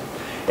healthy. So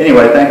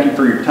anyway, thank you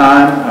for your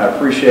time. I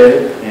appreciate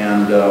it,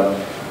 and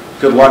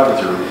good luck with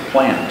your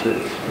plan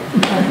too.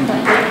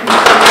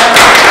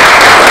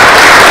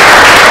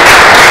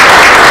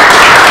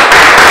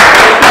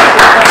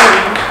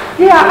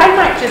 Yeah, I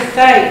might just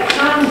say,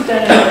 Tom's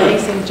done an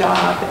amazing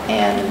job,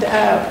 and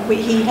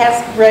he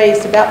has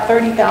raised about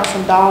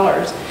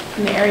 $30,000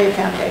 from the Area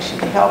Foundation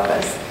to help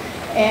us.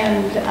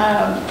 And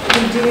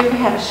we do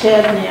have a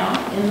shed now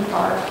in the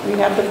park. We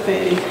have the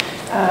food,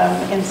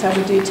 and so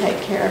we do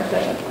take care of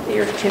the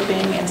ear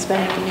tipping and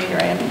spaying and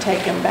neutering and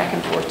take them back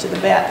and forth to the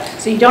vet.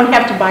 So you don't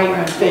have to buy your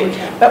own food,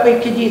 but we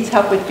could use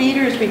help with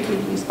feeders, we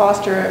could use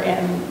foster,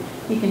 and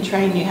he can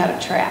train you how to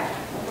trap.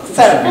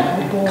 So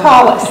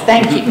call us.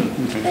 Thank you.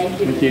 Thank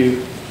you. Thank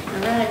you.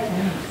 All right.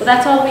 Well,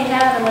 that's all we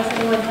have, unless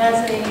anyone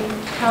has any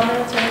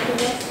comments or anything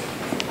else.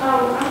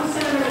 I'm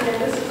Senator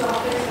Menendez's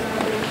office, and I'm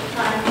going to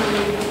try to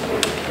make a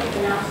quick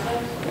announcement.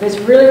 It's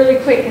really, really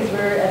quick because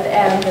we're at the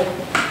end.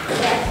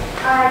 Yes.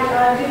 Hi,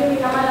 good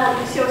evening. I'm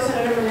at DCO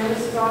Senator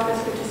Menendez's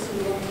office. Good to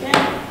see you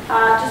again.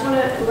 Just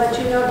want to let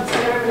you know that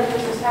Senator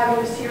Menendez is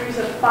having a series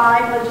of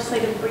 5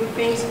 legislative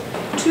briefings.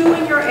 2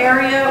 in your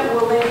area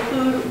will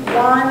include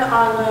one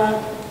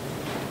on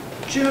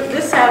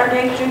this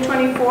Saturday, June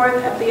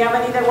 24th, at the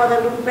Avenida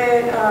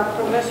Guadalupe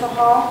Progreso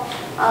Hall,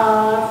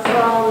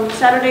 from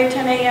Saturday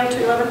 10 a.m. to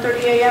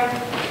 11:30 a.m.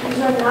 These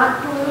are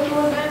not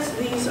political events.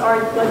 These are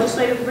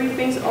legislative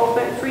briefings,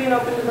 free and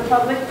open to the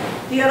public.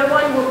 The other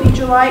one will be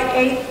July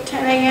 8th,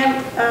 10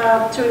 a.m.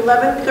 To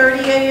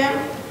 11:30 a.m.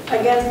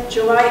 Again,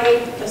 July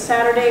 8th, a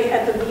Saturday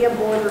at the Villa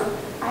border.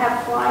 I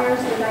have flyers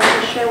that I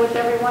can share with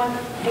everyone,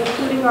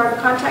 including our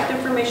contact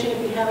information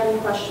if you have any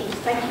questions.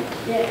 Thank you.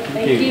 Yeah,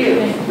 thank you.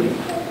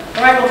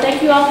 All right, well,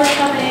 thank you all for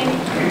coming.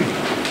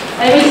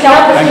 And if you still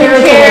have the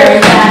spare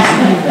chairs,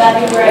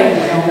 that'd be great.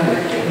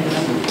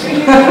 Bring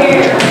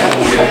your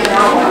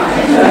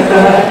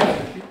chair.